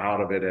emotion out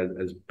of it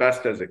as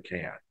best as it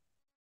can.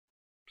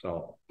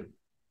 So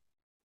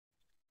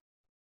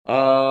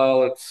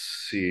let's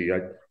see.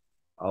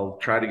 I'll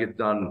try to get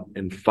done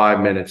in 5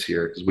 minutes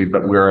here because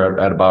we're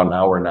at about an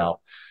hour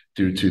now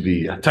due to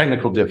the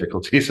technical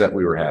difficulties that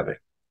we were having.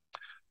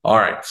 All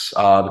right,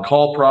 the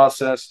call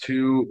process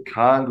to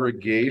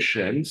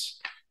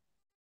congregations.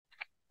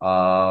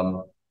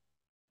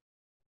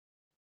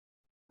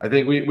 I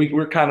think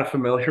we're kind of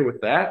familiar with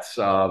that.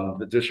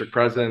 The district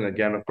president,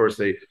 again, of course,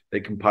 they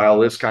compile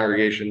this.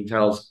 Congregation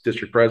tells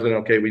district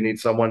president, okay, we need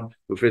someone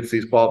who fits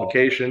these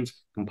qualifications,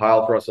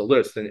 compile for us a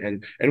list.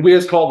 And we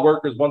as called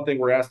workers, one thing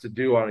we're asked to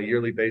do on a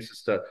yearly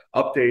basis to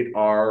update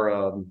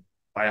our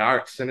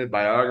synod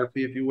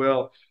biography, if you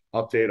will,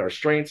 update our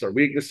strengths, our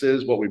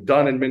weaknesses, what we've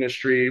done in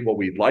ministry, what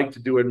we'd like to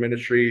do in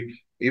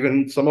ministry,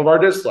 even some of our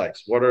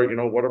dislikes. What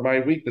are my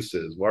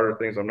weaknesses? What are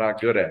things I'm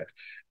not good at?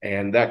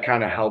 And that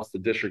kind of helps the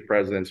district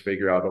presidents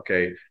figure out,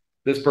 okay,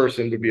 this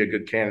person would be a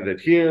good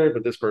candidate here,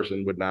 but this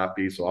person would not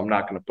be. So I'm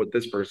not going to put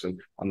this person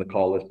on the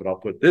call list, but I'll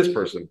put this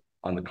person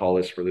on the call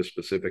list for this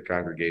specific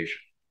congregation.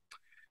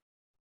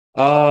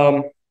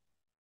 All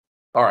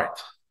right.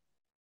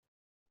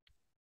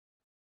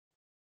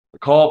 The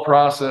call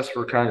process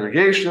for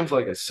congregations,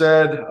 like I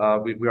said,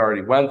 we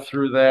already went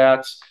through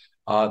that.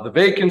 The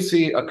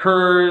vacancy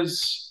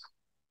occurs.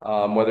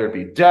 Whether it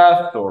be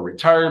death or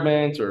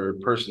retirement or a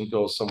person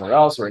goes somewhere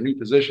else or a new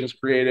position is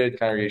created,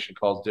 congregation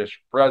calls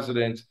district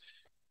president.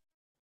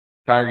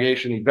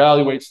 Congregation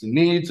evaluates the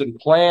needs and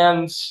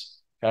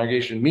plans.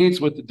 Congregation meets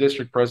with the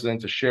district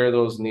president to share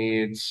those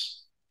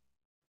needs.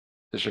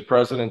 District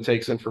president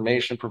takes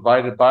information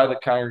provided by the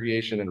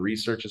congregation and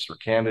researches for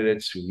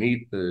candidates who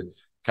meet the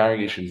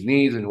congregation's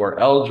needs and who are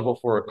eligible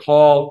for a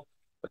call.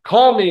 The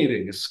call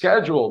meeting is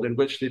scheduled in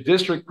which the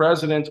district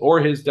president or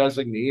his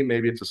designee,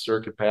 maybe it's a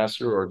circuit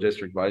pastor or a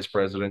district vice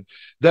president,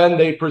 then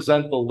they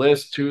present the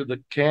list to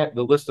the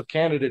list of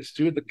candidates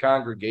to the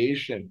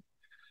congregation.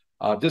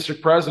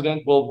 District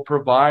president will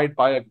provide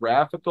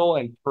biographical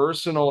and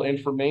personal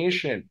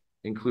information,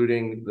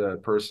 including the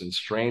person's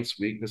strengths,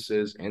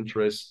 weaknesses,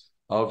 interests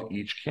of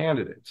each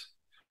candidate.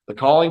 The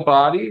calling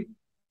body,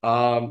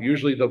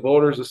 usually the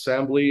voters'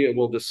 assembly,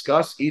 will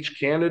discuss each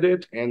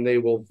candidate and they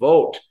will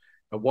vote.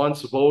 And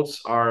once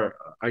votes are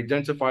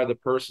identify the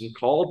person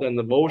called, then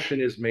the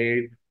motion is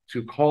made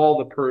to call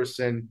the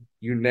person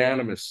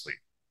unanimously.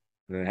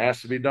 And it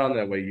has to be done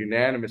that way,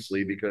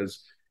 unanimously,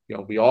 because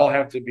we all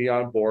have to be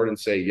on board and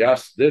say,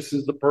 yes, this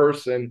is the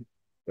person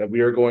that we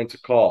are going to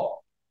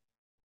call.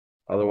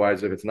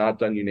 Otherwise, if it's not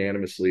done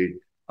unanimously,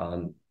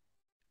 that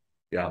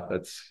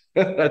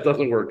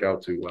doesn't work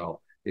out too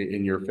well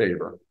in your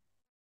favor.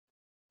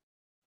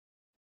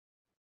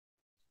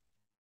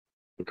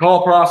 The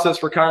call process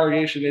for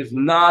congregation is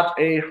not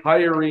a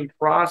hiring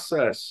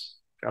process.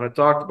 Kind of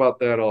talked about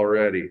that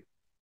already.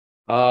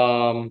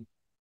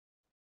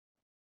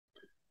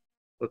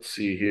 Let's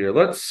see here.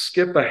 Let's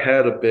skip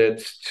ahead a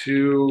bit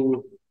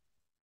to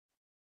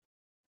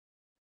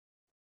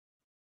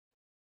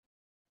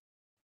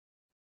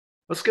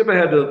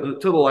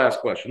the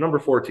last question, number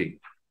 14.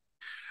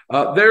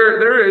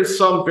 There is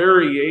some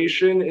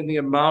variation in the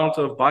amount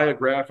of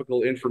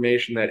biographical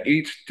information that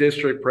each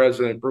district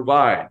president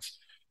provides.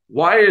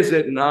 Why is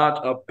it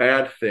not a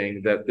bad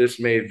thing that this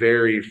may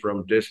vary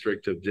from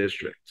district to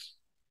district?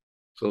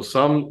 So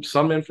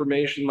some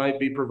information might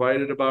be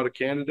provided about a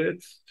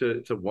candidate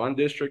to one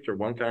district or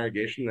one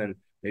congregation, and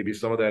maybe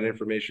some of that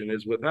information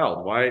is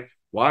withheld. Why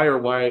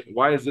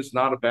is this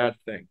not a bad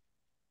thing?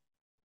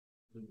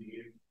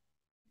 The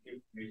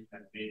information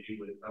that may be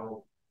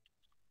withheld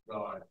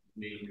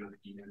may not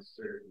be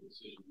necessary for the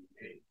decision to be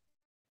made.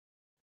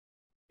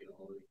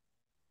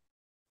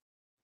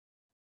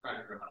 Trying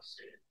to figure out how to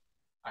say it.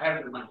 I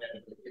have it in my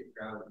head to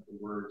figure out the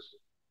words.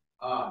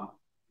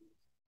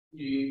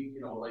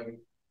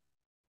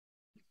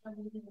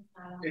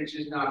 It's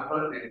just not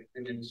pertinent,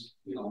 and it's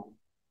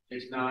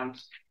not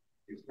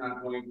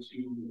going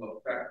to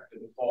affect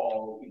the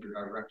fall either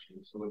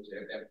direction. So it's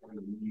at that point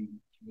we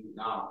need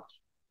knowledge.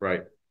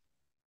 Right.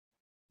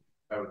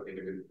 I would think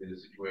of it in a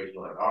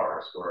situation like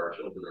ours, where our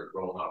children are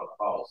grown out of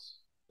the house.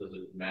 Does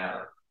it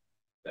matter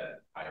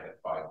that I have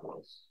 5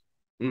 boys?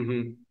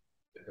 Mm-hmm.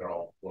 If they're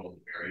all grown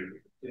and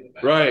married.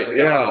 Right.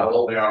 Yeah. How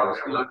old they are.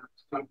 It's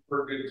not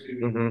perfect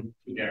to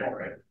narrow,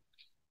 right?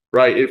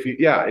 Right. If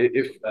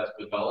that's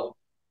developed,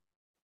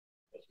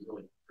 that's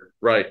really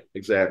right.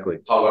 Exactly.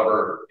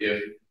 However,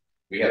 if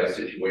we had a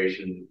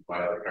situation by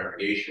other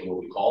congregation where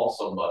we called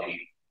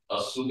somebody,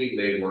 assuming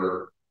they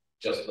were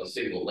just a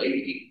single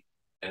lady,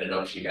 and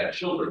enough she had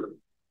children,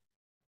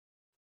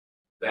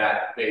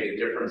 that made a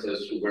difference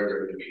as to where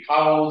they're going to be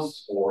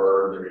housed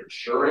or their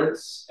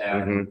insurance,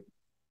 and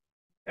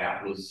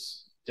that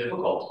was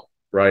difficult,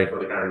 right, for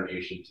the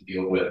congregation to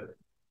deal with.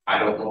 I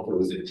don't know if it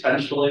was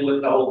intentionally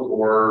withheld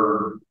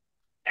or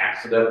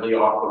accidentally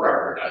off the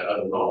record. I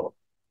don't know,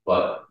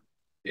 but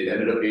it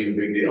ended up being a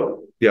big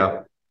deal.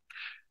 Yeah,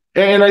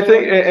 and I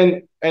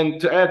think, and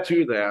to add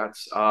to that,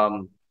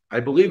 I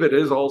believe it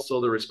is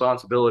also the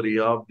responsibility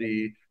of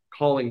the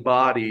calling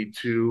body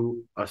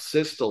to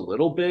assist a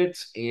little bit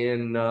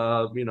in,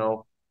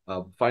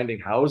 finding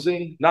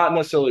housing, not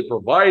necessarily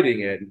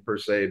providing it per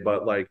se,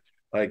 but like,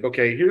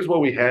 okay, here's what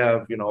we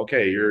have,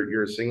 okay,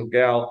 you're a single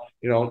gal,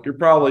 you're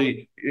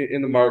probably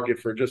in the market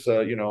for just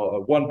a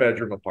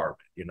 1-bedroom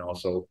apartment,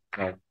 so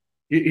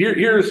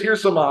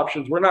here's some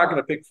options. We're not going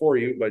to pick for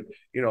you, but,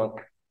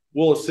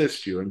 we'll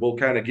assist you and we'll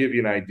kind of give you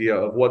an idea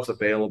of what's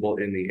available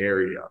in the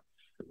area.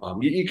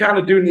 You kind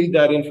of do need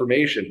that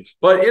information,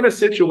 but in a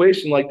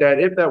situation like that,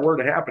 if that were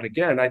to happen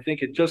again, I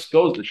think it just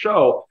goes to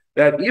show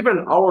that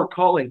even our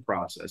calling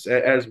process,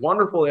 as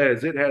wonderful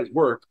as it has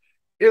worked,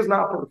 is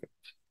not perfect.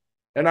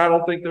 And I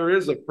don't think there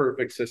is a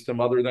perfect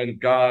system other than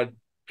God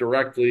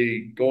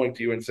directly going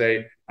to you and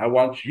say, I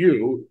want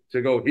you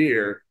to go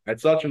here at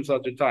such and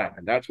such a time.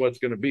 And that's what it's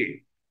going to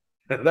be.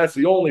 That's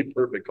the only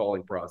perfect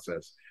calling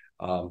process.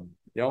 Our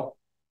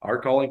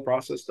calling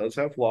process does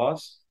have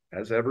flaws,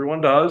 as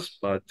everyone does,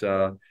 but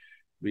I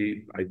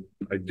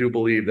do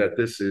believe that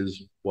this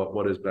is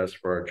what is best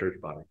for our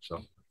church body.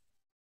 So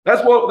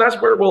that's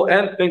where we'll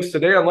end things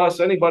today, unless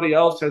anybody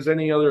else has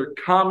any other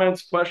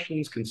comments,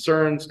 questions,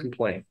 concerns,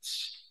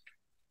 complaints.